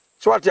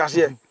so ate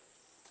ase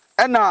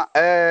ena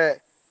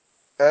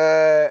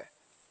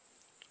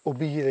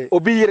obi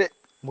yire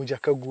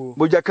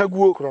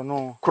mojakaguo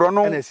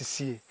krono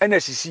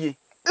ena sisie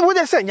wo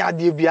de se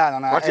nyade bia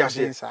na ate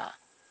ase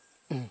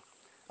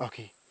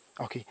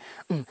okay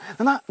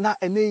na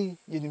ene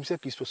yenim se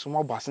Kristo so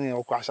mo base na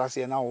okwa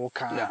asase na wo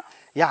kan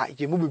ya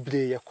ye mu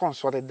bebre ye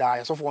konsore da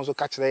ye so fo nso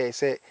ka kire ye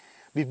se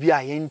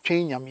bibia ye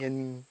ntwen nyame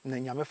ani na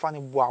nyame fa ne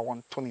bo a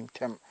won to ne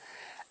ntem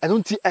eno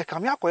nti e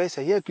kam ya koye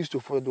se ye Kristo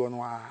fo do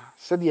no a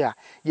se dia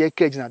ye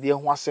ka agyinade ye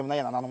ho asem na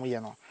ye nananom ye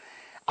no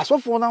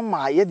asofo na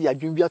ma ye de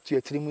adwen bi ato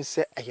atiri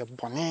se eye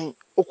bone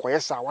okoye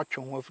sa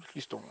watwe ho afri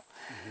Kristo no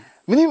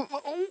mini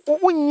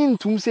wonyi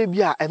ntum se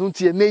bia eno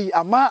nti enei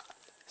ama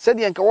said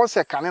the Enka was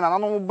a cannon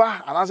and no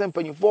ba, and as a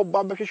penny for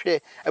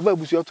Babashe, a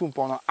Abusua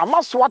Tumpon. I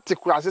must what the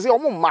class is,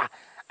 oh, ma,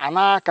 and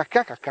I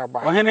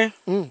kakakaba. Ohene,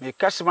 me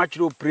cast much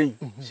rope bring.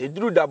 Say,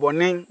 drew the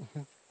bonnet.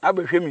 I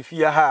be me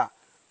fear her,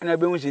 and I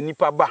be with a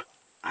nipa ba,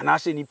 and I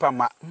say nipa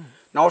ma.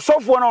 Now, so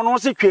for no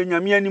secret,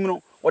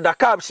 Yamianimo, or the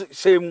cabs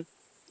same,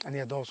 and the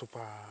adults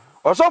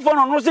or so for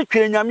no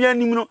secret,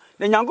 Yamianimo,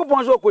 the Yango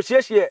Ponzo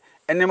was here,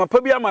 and then my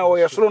pabia my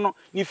way, so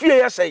you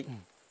fear, say.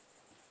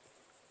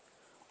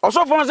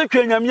 Oso fon se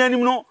twanyame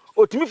anim no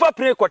otimi fa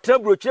pre kwatra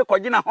brochie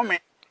kwagina home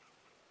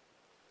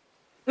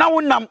na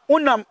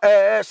wonam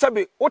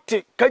sabe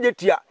wote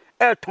kajetia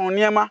ton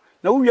niema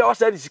na wuya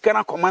wasa di sika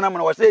na komana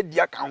na wasa di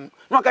aka ho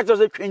na ka che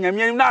se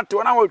twanyame anim na ate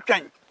na wo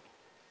twan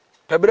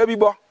tabira bi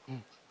bo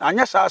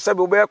anya sa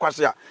sabe obe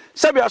kwase a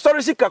sabe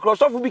asori sika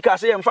krosofo bi ka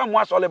se ye mfa mo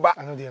asole ba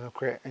ano de no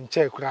kre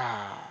enche kura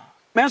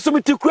menso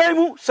miti kwai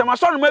mu se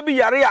masoro ma bi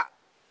yare a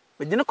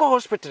me gine ko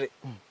hospital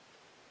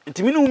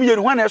ntimi no mu ye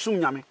no na esum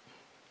nyame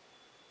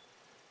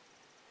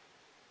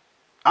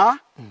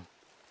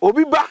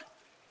obi ba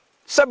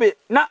sabe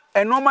na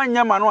enoma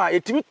nyama no a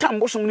etimi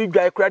tambosom ni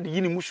dwae kra de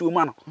yini musuo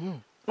ma no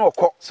na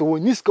okọ so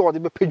woni ska ode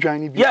be pedwan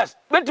ni bi yes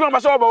betimi ba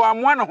so oba wa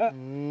moa no ho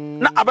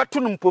na abeto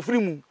no mpofiri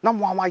mu na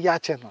mo ama ya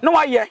che no na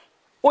wa ye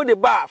o de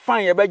ba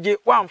fan ye beje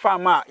wa mfa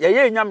ma ye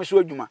ye nyame so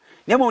adwuma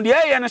na mo de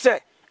ye ne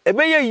se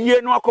ebe ye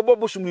yie no akobo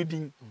bosom ni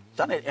din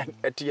sa na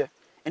etiye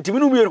ntimi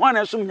no mu ho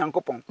na esum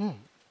nyankopon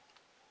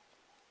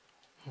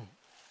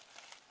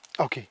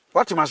okay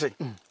what am I say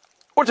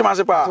What am I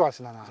saying?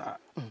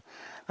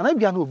 And I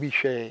be an obi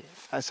hwe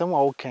asem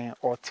a wo kan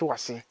o te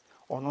wase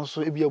ono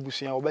so ebi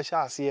abusua wo be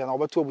sha ase na wo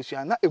be to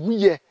abusua na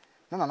emuye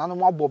na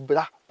nananom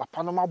abobra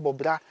papa no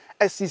abobra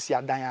asisi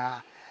adan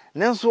a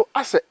nenso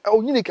ase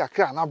onyini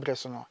kakra na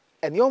breso no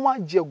ene o ma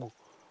jegu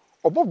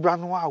obobra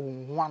no a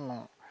wonhu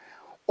ano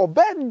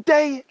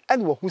obedai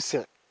ene wo hu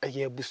se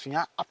eye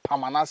abusua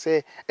apamana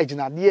se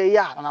agyinade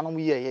ya nananom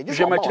ye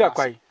je ma kira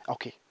kwai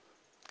okay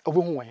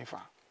obohu wan fa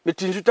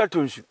betinsu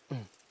tatonsu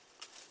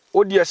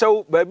odi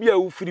esaw ba bia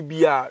wo firi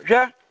bia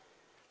hwe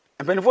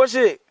empenifo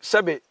se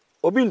sebe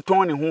obi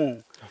nton ne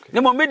ho ne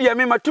mo media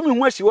me matumi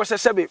ho asi wo se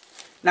sebe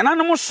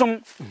nananom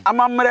som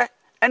amamre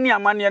ene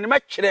amane ne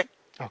mekire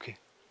okay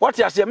what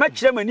you say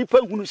mekire manipa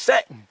hunu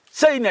se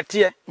sei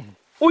nete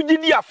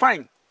ugidi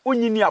afan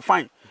onyini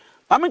afan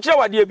ma me kire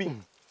wade bi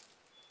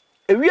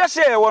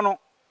ewiase ye wo no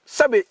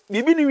sebe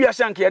bibi ni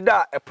wiase anke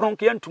da epron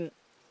ke yantum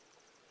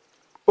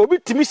obi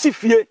timi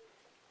sifie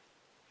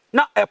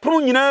na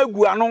epron nyina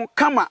gu ano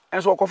kama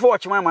enso okofo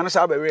ochima ma na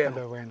sa bawe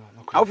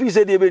no afi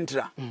se de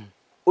bentira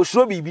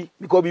osuro bibi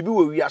because bibi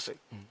wo wiase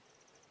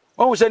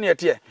won se ne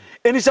ete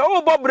eni se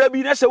wo bobra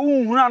bi na se wo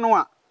hunu ano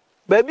a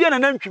ba bia na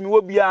nantwimi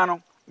wo bia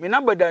no me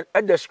number da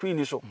at the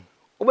screen so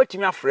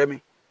obetimi afre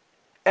me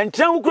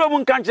entran wukuro mu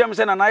nka nkire me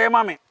se na na ye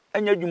ma me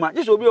anya dwuma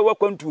je se obi wo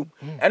kwantu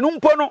enu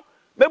mpo no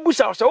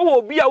bebusa se wo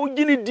obi a wo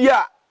gini di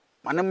a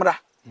ma ne mra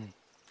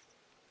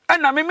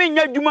ana me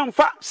nya dwuma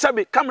mfa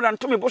sabe camera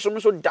nto me boso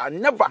so da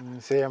never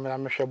say ya me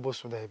hwe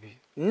boso da bi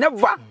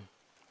never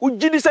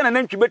ugidi se na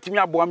nantwi betimi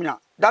aboa me a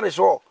that is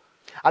all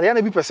ade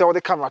na bi pese wo de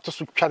camera to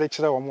so twa de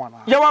kire wo mo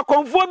ana ya wa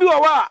konfo bi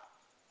wa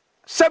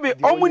sabe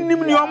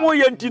omunim ni omo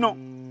ye nti no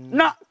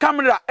na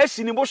camera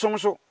esi ni boso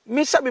so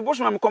me sabe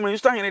boso me come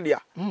Insta hene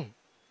dia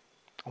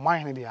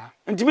Oman he dia.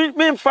 Nti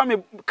me mfa me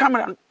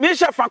camera me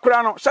sha fa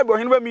kura no sabe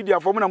Oheneba Media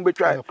for me na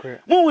mbetwa.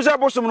 Mu hu say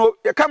bosom no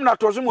camera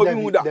to so mo obi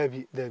hu da.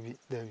 David.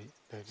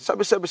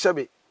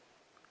 Sabe.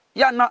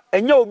 Ya na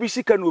enya obi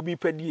sika na obi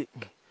padie.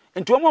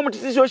 Nti omo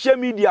mtete social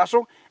media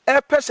so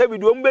e pese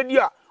video mbedi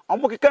a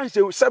omo keka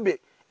nse sabe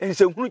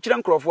nse hunu kire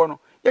nkrofo no.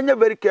 Yenya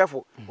very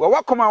careful. We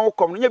wakom a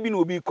wokom no nya bi na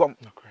obi kom.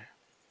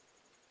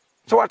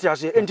 So what you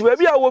say? Nti ba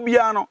bi a wo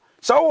bia no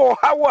sa wo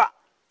hawa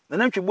na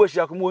nantwi bo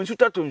hia ko mo nsu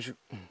tatonsu.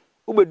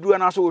 Ubedu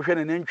na so wo hwe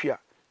na nantwi a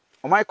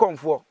omai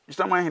komfo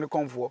Mr. Man hene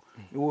komfo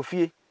ni wo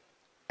fie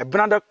e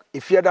branda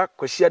efiada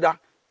kwasiada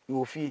ni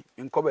wo fie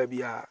nko ba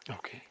bia.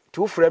 Okay.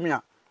 Tu frame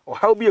a o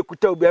haw bi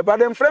ekuta obi e ba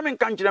dem frame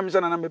nka nkire me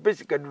sana na me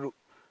pesika duro.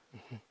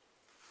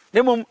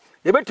 Nemom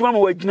ye betima ma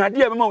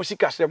wagyinade a me ma wo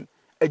sikasem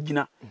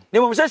agina.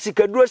 Nemom se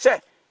sika duro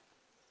se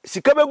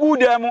sika begu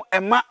dem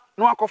ema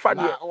no akofa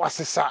de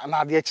wasesa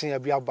na de kyen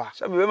abi aba.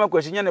 Se be ma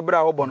kwasi nya ne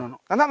bra wo bono no.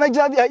 Na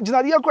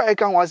ginade kwa e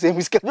kan wa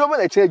se sika duro be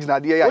na kyen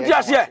ginade ya. Odi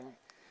ase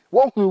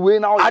wo hu we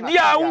na ade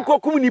a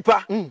unkokum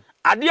nipa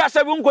ade a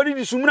se be unkodi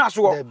di sumna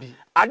so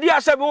ade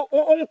a se be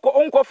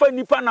unkofa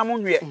nipa na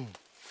monwe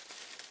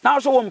na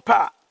so wo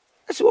mpa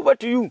ese over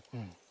to you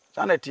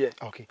sanete.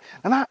 Okay.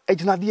 Na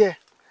ginade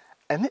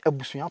ene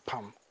abusua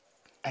pam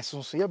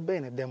esonso ye be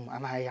ne dem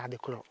ana ya de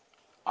kro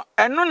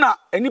eno na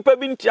enipa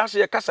bi ntia se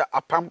ye kasa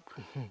apam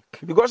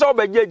because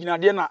obegye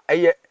ginade na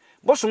eye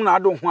bosom na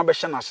ado ho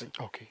abehye nase.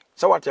 Okay.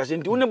 So what you say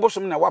nti woni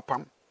bosom na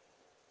wapam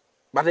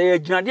but eye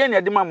ginade na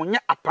de ma mo nye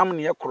apam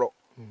ne ye kro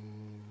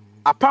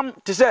apam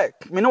te se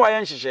me ne wa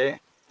ye nhihye.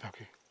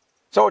 Okay.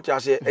 So what you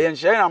say eye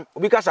nhihye na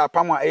obi kasa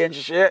apam a eye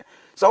nhihye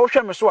so wo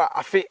hwe me so a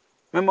afe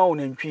mema wo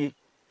nantwi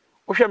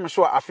wo hwe me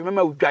so a afe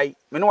mema wo dwai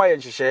me ne wa ye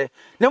nhihye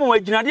na mo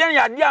ginade na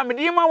ya de a me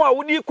de ma wa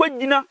wo di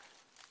kwagina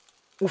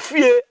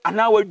ufie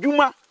ana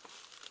wadwuma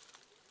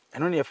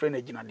eno ne yefre na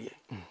ginade.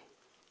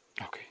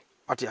 Okay.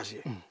 What you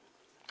say?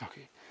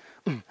 Okay.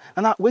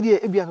 Ana wedi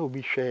ebia na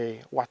obi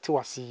hwe wate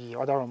wase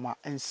odaroma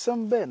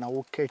ensem be na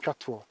wo ka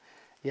twato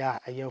ya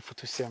ayen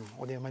futusem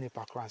wo de mani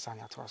pakran san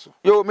ya to so.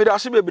 Yo me da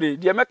se bebre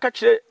de meka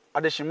kire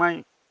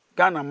adehyeman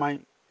Ghana man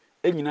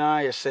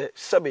enyina ye se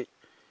sebe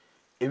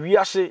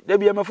ewiase da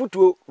bia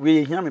mafutuo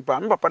we yehia me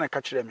papa na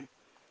ka kire me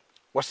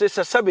wo se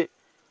sebe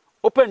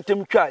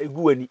opentem twa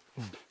egu ani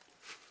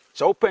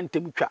so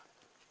opentem twa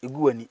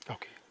egu ani.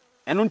 Okay.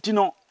 Eno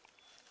ntino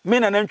me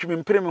na nantwi me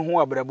mpere me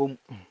ho abrabom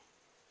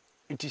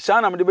nti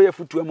sana me de be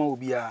yafutuo ma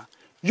obi a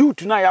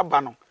youth na ya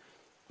ba no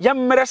ye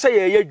mmere se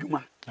ye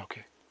adwuma.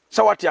 Okay.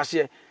 So what you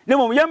say ne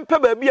mom ye mpa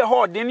ba bi a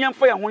ho den ye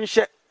mfa ye ho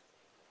nhye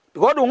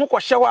because do ho ko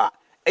hye wa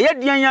eye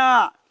dian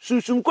ya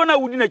sunsunko na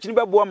wudi na kini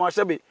bebo ma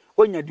sebe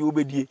onya de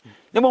obedie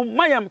ne mom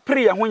ma ye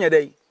mpre ye ho nya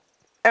dai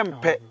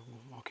empe.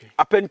 Okay.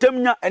 Apentam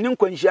nya ene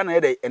nkwanhia na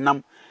ye dai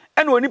enam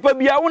ene onipa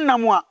bia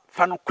wonam a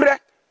fa no kre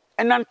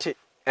enante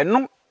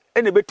eno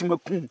ene betima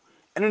kun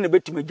ene ne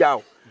betima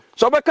gyawo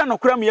so obeka no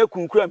kra me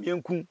yakun kra me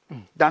yankun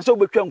dan so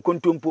obetwa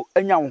nkontompo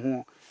anya wo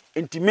ho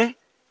entime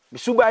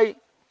misubai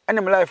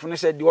ene me life ne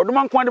se di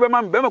odoma nko de be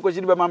ma me be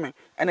makwasi de be ma me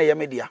ene ye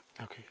media.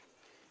 Okay.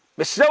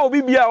 Mesre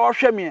obi bia wo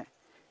hwe me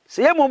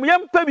se ye mom ye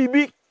mpa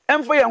bibi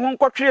emfa ye ho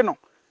nkotwe no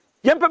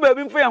ye mpa ba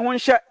bi mfa ye ho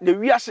nhye na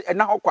wiase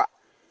ena hokwa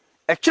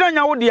e kire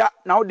nya wo dia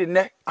na wo de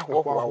ne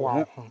ahwo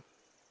ho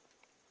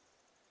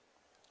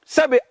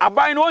sebe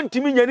aban no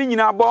ntimi nya ni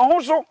nyina ba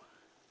ho so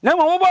na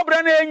mo bo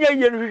bra na enya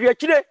ye hwehwe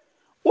kire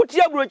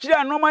uti abro kire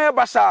anoma ye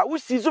basa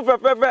usi so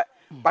fefefe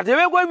but e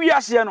go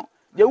wiase no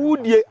de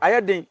wudie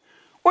ayeden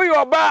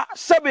oyo ba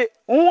sebe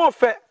ho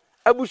ofe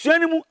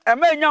abusuani mu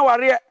ema nya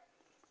ware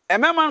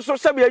emema nso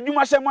sebe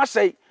adwuma sem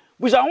asai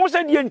busa ho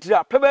se die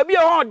ntira pe ba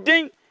bia ho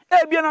den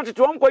e bia na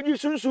teto nkwaji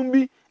sunsun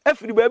bi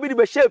afiri ba bi de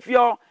be hye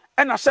afia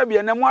e na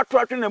sebe na mu ato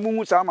atwe na mu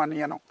hu sa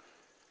amane no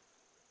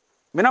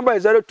me number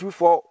is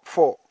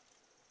 0244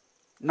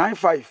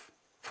 95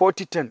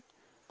 4010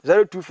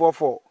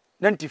 0244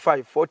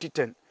 95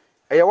 4010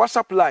 eye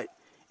WhatsApp line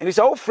and is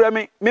all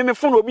frame me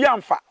phone obi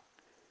amfa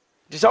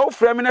this all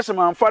frame na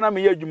sama amfa na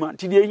me adwuma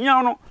ti de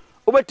ehia no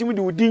obetimi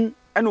de udin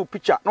e no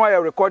picture na why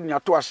recording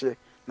ato ase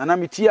na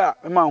meti a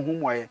me ma hu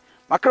moye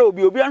makra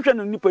obi anhwe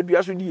no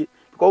nipadua so die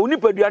because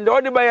nipadua nde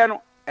ode baye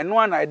no eno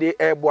ana de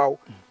eboawo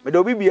me de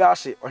obi bia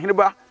ase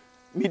Oheneba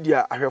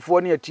Media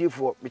ahwefo na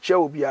atiefo me kye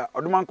obi a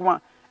odoma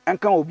nkoma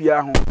enka obi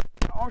a ho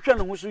onhwe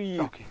no hu so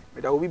yi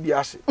me da obi bia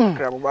ase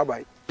kra bye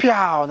bye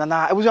piao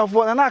na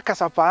ebusuafo na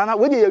kasapa na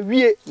we de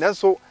wie na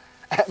so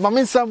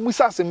mamensa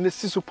musa sem ne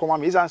sisu poma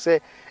me izan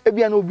se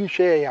ebia na obi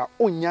hwe ya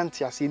onya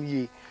ntiase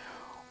ni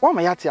wa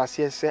ma ya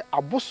tiase se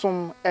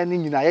abosom ene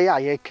nyina ye ya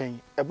ye kan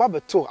eba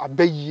beto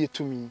abayiye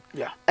tumi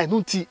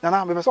enu ti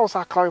na me so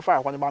sa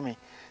clarify kwa ne ba me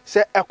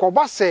se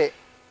ekoba se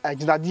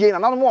Agyinade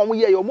na mo mo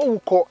ye yo mo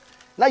wuko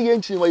na ye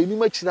nchi ma yini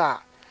machira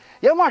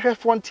ye mo ahwe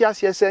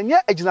frontiase se nye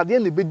Agyinade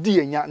na be di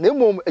enya na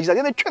emom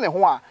Agyinade na twe ne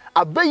ho a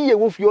abayiye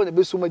wo fio na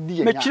be so ma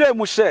di enya me kire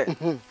mu se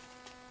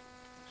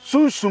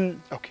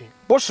sunsum okay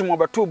bosom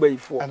obeto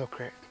bayifo ano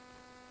correct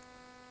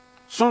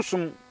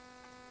sunsum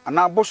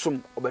ana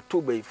bosom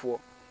obeto bayifo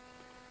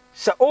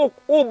se o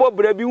bo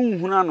bra bi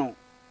hunhuna no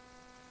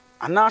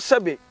ana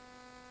sebe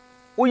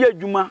woyɛ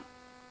adwuma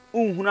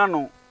unhuna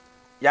no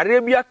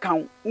yare bi aka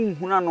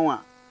unhuna no a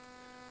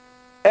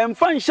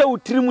emfa nhyɛ wo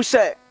tirim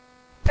sɛ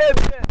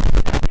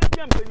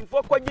ebia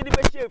mpanifo kwagye de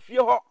bɛhyɛ efie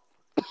hɔ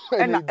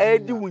ɛna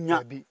ɛdi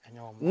wunya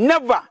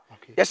never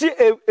yɛsi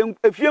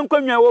efie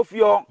nkwanwa wɔ fie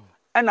hɔ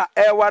ɛna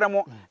ɛware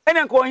mo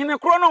ɛna nka ɔhene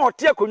koro no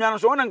ɔte akonnwa no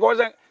so ɔna nka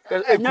ɔsɛ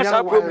enya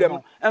sa problem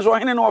ɛnso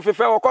ɔhene no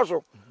ɔfefɛ ɔkɔ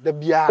so da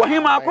bia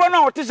ɔhema koro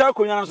no ɔte sa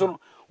akonnwa no so no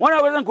wɔn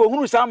a wɔsɛ nka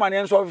ohunu sa amane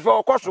ɛnso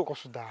ɔfefɛ ɔkɔ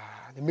so da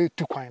ne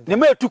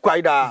metu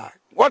kwan da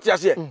wɔte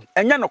ase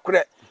ɛnya no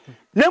korɛ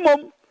na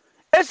mom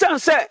ɛsan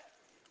sɛ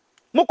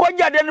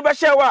mokɔgye ade no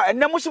bɛhyɛ wa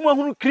ɛnɛ mo simo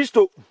ahunu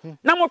Kristo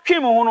na mo twe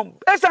mo ho no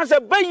ɛsan sɛ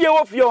bɛyɛ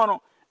wɔ fie hɔ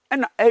no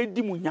ɛna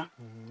ɛdi munya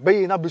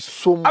bɛyɛ na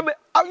besom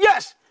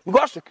yes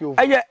because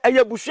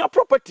ɛyɛ busua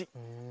property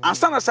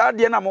ansa na saa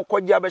de na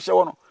mokɔgye abɛhyɛ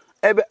hɔ no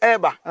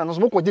ɛba na so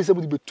mokɔgye sɛ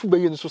mo de betu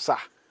bɛyɛ no so sa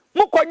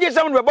mokɔgye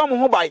sɛ mo de bɛbɔ mo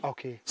ho bai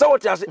sɛ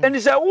wote ase ɛni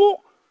sɛ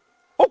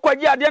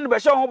wokɔgye ade no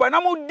bɛhyɛ ho bai na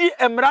mo di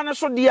mmara no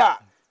so de a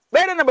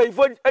bɛyɛ na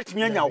bayifo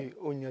atumi anya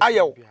wo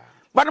ayɛ wo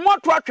but mo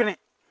to atwene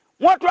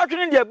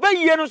de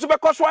bɛyie no so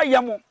bɛkɔ so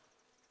ayɛ mo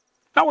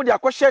na wo de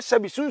akɔhyɛ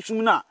sɛbi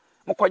sunsum na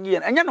mokɔgye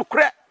no ɛnyɛ no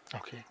korɛ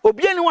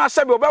obi ani wa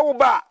sɛbi ɔbɛwo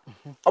ba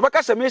ɔbɛka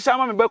sɛ me sa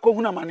ma me bɛkɔ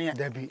huna mane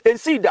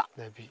ɛnsi da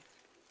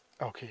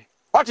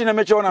ɔte na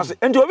mekyerɛ na sɛ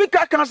enti obi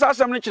ka sa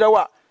asɛm no kyerɛ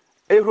wa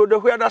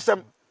ehrodohu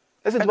adasɛm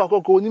ɛsɛ ti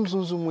bakɔ ko onim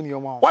sunsum mu ne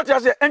ɔma wɔte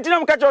sɛ enti na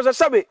meka kyerɛ sɛ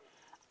sɛbi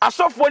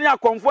asɔfo ne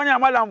akɔmfo ne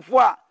amalamfo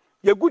a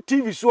yɛgu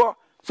TV so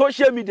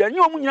social media nyɛ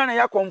ɔmo nyina na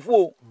yɛ akɔmfo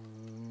o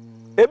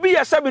ebi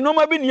yɛ sɛbi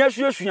noma bi ne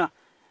yɛsuasua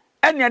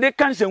ɛne de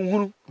kan sɛ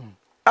nhunu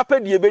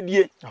apɛdie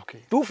bɛdie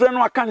tu frɛ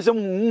no aka nsɛm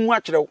huhu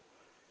akyerɛ wo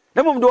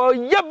na mom do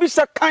yɛ bi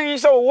sɛ kan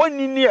sɛ wo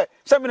ni ne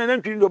sɛ bi na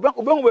ntwiri do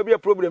obɛhu ba bi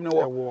problem ne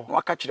wo na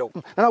waka kyerɛ wo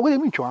na wo de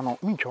mentwa no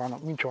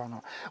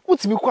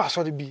wotimi kɔ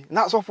asɔre bi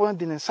na asɔfo no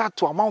de ne sa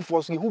to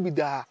amanfo so yehu bi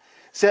daa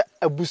sɛ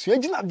abusua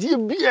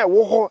Agyinade bi e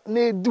wo hɔ na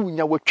edu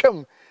nya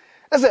watwam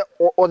ɛsɛ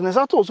ɔde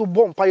sa to so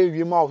bɔ mpa yɛ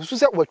wie ma so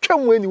sɛ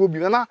watwam wani wo bi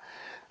na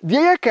de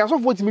yɛ kan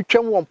asɔfo timi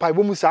twam wɔ mpa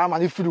bɔ mu saa ma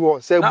ne firi hɔ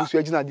sɛ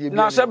abusua Agyinade bi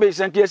na sɛ be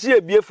sɛntia si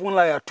ebie fun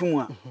la ya tum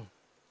a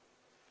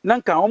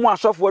nanka omo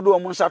asofo do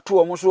omo nsa to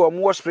omo so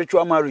omo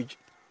spiritual marriage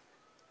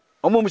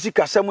omo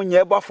musika sem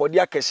nya eba fodi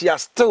akese a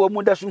still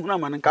omo da so huna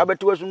man nka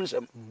beto wasum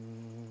nsem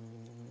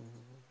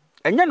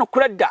enya no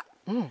kora da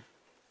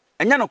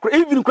enya no kora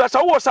even kora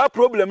sa wo sa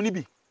problem ni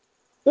bi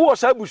wo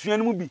sa busua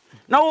no mu bi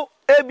na wo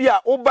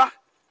ebia wo ba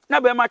na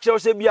be ma kire wo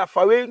se bia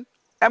fawe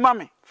ema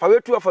me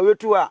fawe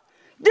tu a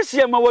this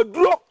year ma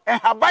waduro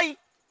enhabai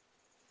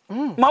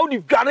ma wo di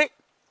dware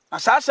na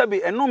saa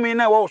sɛbi enome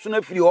na wo so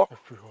na firi hɔ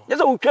yɛ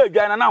sɛ wo twa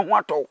adwan na ho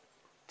atɔ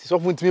ti so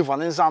fun timi fa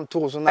ne nsan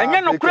to so na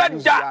ɛnyɛ no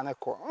korɛ da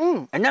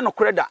ɛnyɛ no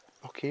korɛ da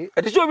okay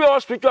ɛte sɛ obi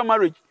a spiritual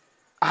marriage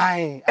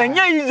ai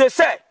ɛnyɛ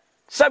easy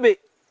sɛbi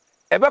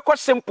ɛbɛkɔ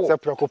simple sɛ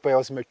preoccupy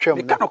us metwam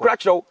ne ka no korɛ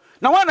kyerɛw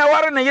na wa na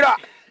ware ne yira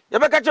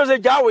yɛbɛka kyerɛw sɛ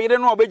gyaa wo yire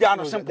no obɛgyaa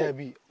no simple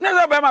ne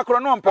sɛ bɛma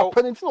korɔ no ɔmpɛw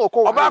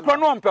ɔba korɔ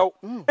no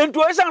ɔmpɛw enti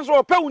oisan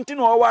so ɔpɛw nti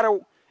no ɔware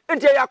wo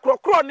enti ya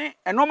korɔ ne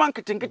ɛnoma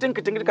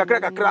nketenkete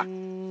kakra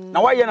na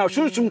wayɛ na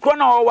sunsum kro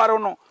na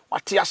ɔware no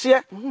wate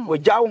ase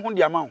wagya wo ho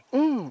de ama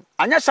wo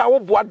anya sa wo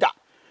boa da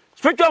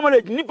spiritual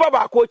marriage nipa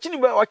ba ko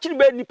ɔkyini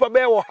ba nipa ba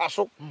wɔ ha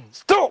so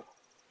still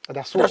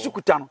da so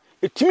kuta no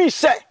etimi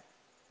sɛ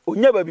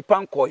onya ba bi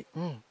pankoi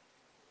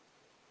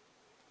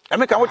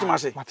emeka wo tima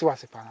se mate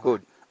wase pa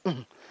good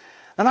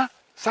nana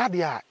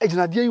saade a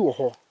Agyinade yi wɔ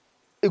hɔ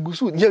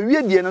egusu ye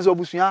wie die na so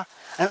obusua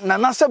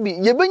na sabi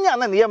ye benya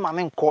na ne ye ma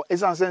ne nkɔ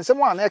esan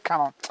sensem a na ɛka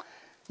no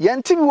ye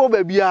ntimi wo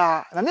ba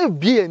bia na na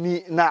bie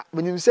ni na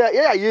benim sɛ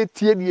ye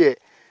tie die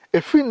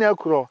efiri na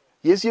ekoro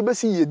yesu ye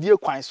besi ye die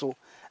kwan so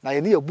na ye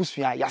ne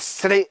abusua ya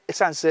sere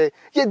esan sɛ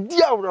ye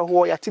die awra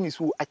ho ya tini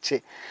so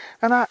akyɛ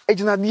na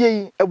Agyinade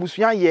yi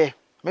abusua ye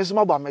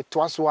mesoma ba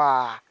metoa so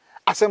a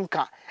asɛm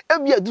ka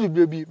ebia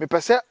duru bi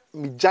mepɛsɛ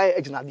migyae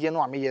Agyinade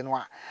no a meyɛ no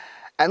a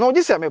ɛno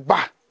gye sɛ me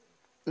ba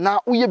na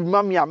uye bi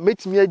mami a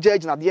metimi agya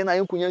Agyinade na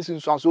yenkunya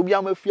nsinso so obi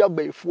ama fia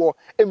baifo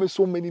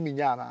emeso mani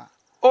minya na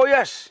oh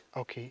yes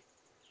okay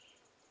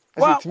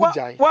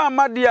wa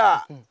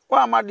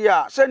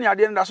amadia sɛ ni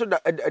ade nda so da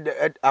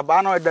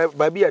aba no da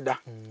ba bi eda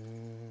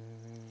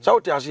sɛ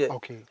wote ase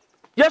okay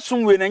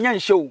yesum we na nya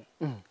nhye wo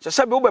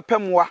sɛ be wo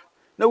bepemwa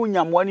na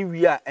wonya moa ne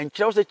wi a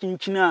enkyerɛ wo sɛ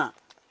kinkyina a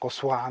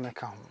kosoa na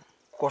ka ho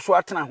kosoa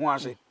atena ho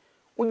ase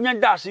wonya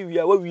da ase wi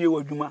a wa wie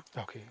wadwuma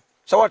okay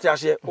sɛ wote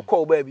ase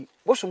wokɔ ba bi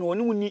bosom no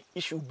woni woni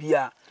issue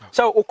bia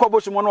sɛ wokɔ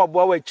bosom no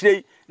oboa wa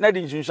kyirei na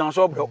de nsunsan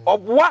so obrɛ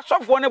oboa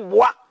sɔfo ne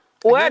boa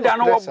o eda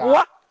no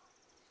oboa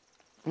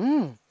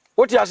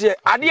wote ase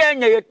ade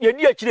anya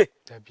yedi akyire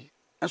dabi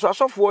enso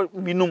asɔfo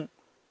binum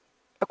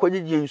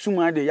akɔgye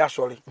nsuma de ya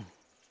sɔre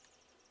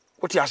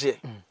wote ase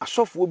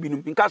asɔfo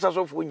binum nka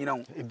asɔfo nyina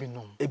ho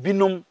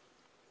ebinum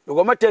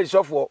dogomata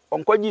asɔfo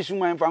onkɔgye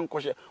nsuma mfa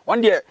nkɔhye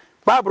wɔn de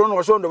baabro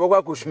no so ndo bɛkɔ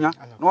akosua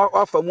na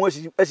wafa mu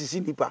asisi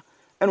nipa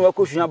ɛna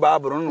wakosua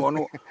baabro no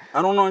no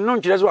ano no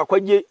nkyerɛ so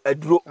akɔgye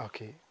aduro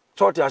okay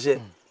so wote ase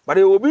but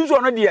obi nso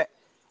no de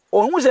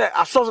ohun se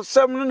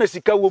asosem no na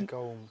sika wom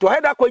to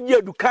heda kwaji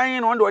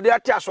adukan no de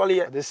ate asole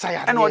ye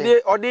and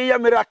ode ye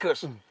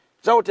miracles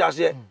za wote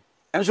ase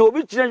enso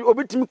obi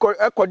timi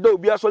ekoda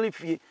obi asole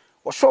fie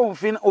wo so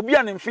mfin obi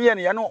an mfin ye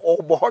ne no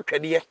obo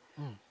hotwede ye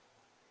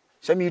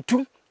sami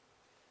tu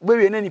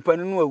obewie na nipa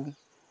no awu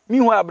mi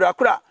hu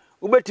abrakora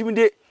obetimi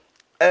de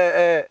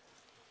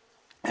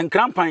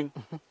enkrampan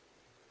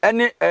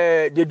ene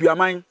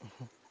deduaman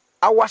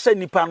awasa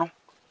nipa no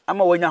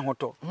ama wanya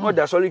hoto no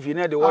da asole fie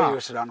na de wo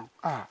yesra no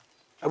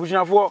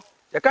abusunafo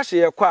yakase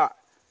ye kwa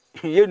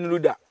ye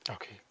nuruda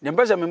okay ne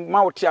mbese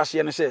ma wote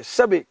ase ne se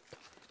sebe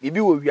bibi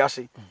wo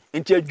wiase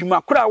enti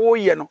adwuma kora wo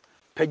ye no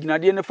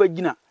paginade ne fa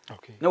gina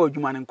okay na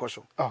wadwuma ne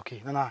nkoso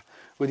okay na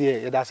we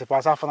dey ye da se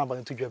pass afa na ba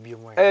ntu dwa bi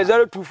mu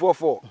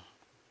 0244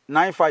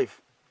 95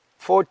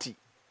 40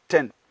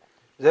 10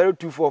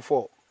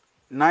 0244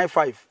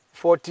 95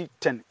 40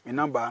 10 me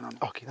number no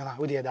okay na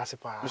we dey da se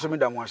pa so me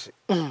da mo ase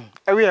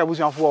ewe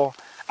abusunafo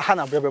aha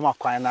na brebe ma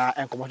kwan na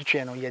enkomo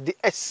twetwe no ye de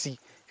asi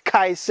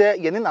kai se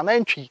ye ne na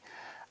Antwi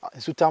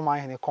nsuta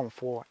man ne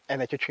komfo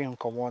ene twetwe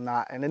nkomo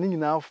na ene ne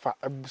nyina fa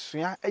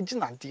abusua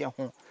Agyinade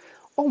ho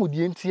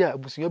omudie nti a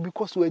abusua bi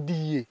koso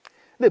adiye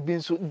na bi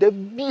nso da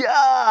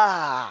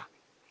bia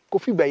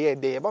kofi beye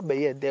de ba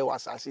beye de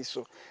wasase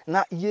so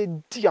na ye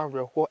di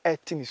awerho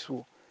etini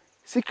so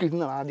secret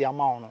na de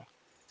ama ono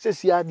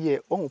sesi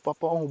ade ohu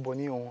papa ohu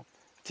boni o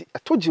ti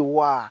atoje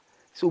wa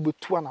se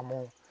obetu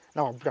anamo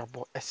na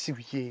wabrabo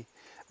asiwie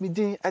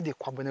midin ade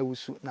kwabana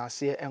wusu na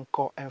ase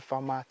enko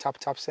enfama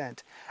tap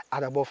cent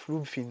adabo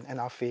flubfin and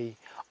afei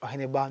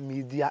Oheneba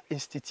Media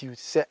Institute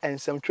se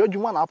ensem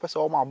twadwuma na apese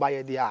o ma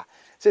abaye de a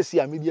sesi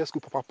a media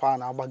school papa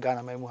na abaga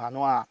na mamu ha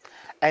no a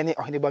ene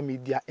Oheneba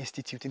Media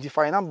Institute ndi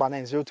fine number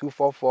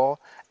 0244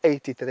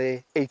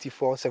 83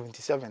 84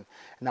 77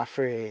 na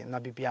free na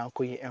bibia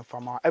nkoyi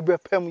enfama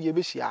ebrepam ye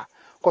behia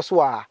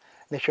koso a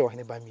na hwe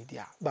Oheneba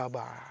Media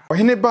baba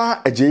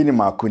Oheneba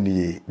Agyinade3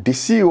 nie the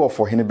CEO of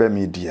Oheneba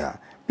Media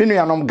Minu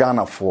yanom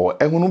Ghana for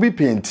ehunu bi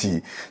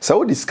penti sa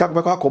wo discard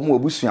beko akomo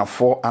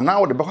abusuafo ana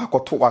wo de beko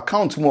akoto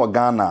account mu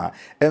Ghana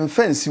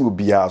emfansi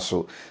obia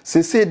so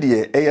sese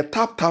de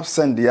tap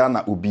send ya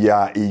na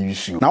obia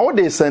eyusu na wo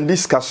de send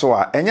this so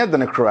a enye de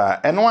ne kra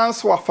eno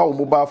anse wafa wo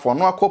mobile phone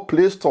no akọ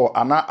Play Store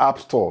ana App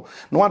Store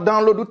no wa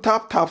download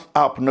tap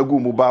app na go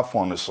mobile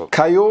phone so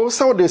kayo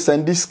sa wo de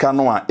send this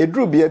no a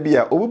edru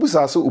bia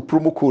obubusa so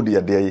promo code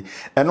ya de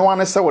eno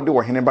ane sa wo de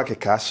Oheneba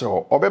keka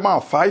hye obema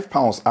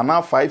 £5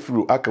 ana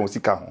 €5 aka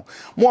osika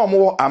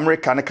mo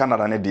America ne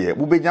Canada ne de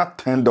bubenya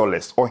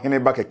 $10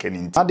 Oheneba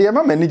kekeni ade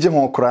ma manage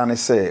ho kra ne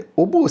se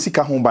obo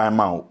osika ho ban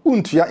ma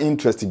untua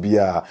interest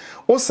bia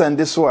o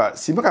send so a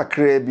sibaka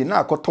kra bi na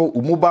akoto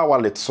mobile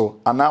wallet so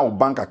ana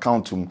bank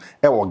account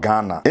e wo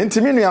Ghana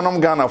entimi nuanom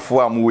Ghana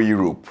fo am wo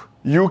Europe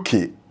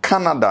UK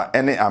Canada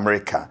ene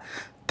America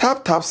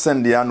tap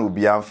send ya no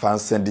bia fan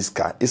send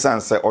diska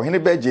isanse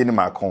Oheneba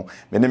Agyinade3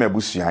 me ne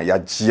mabusua ya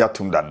gia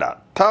tum dada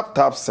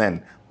tap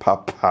send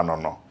papa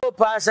no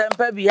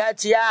Pasempa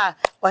biatia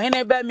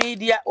Oheneba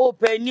Media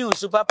open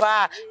news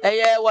papa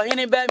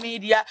Oheneba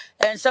Media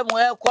ensem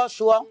we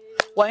koso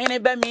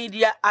Oheneba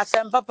Media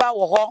asem papa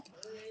wo ho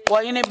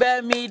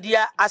Oheneba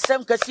Media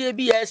asem kase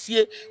bi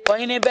asie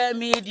Oheneba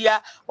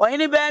Media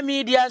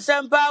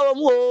ensem pa wo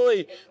mu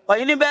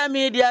Oheneba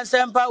Media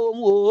ensem pa wo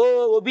mu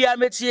obi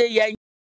ametie yen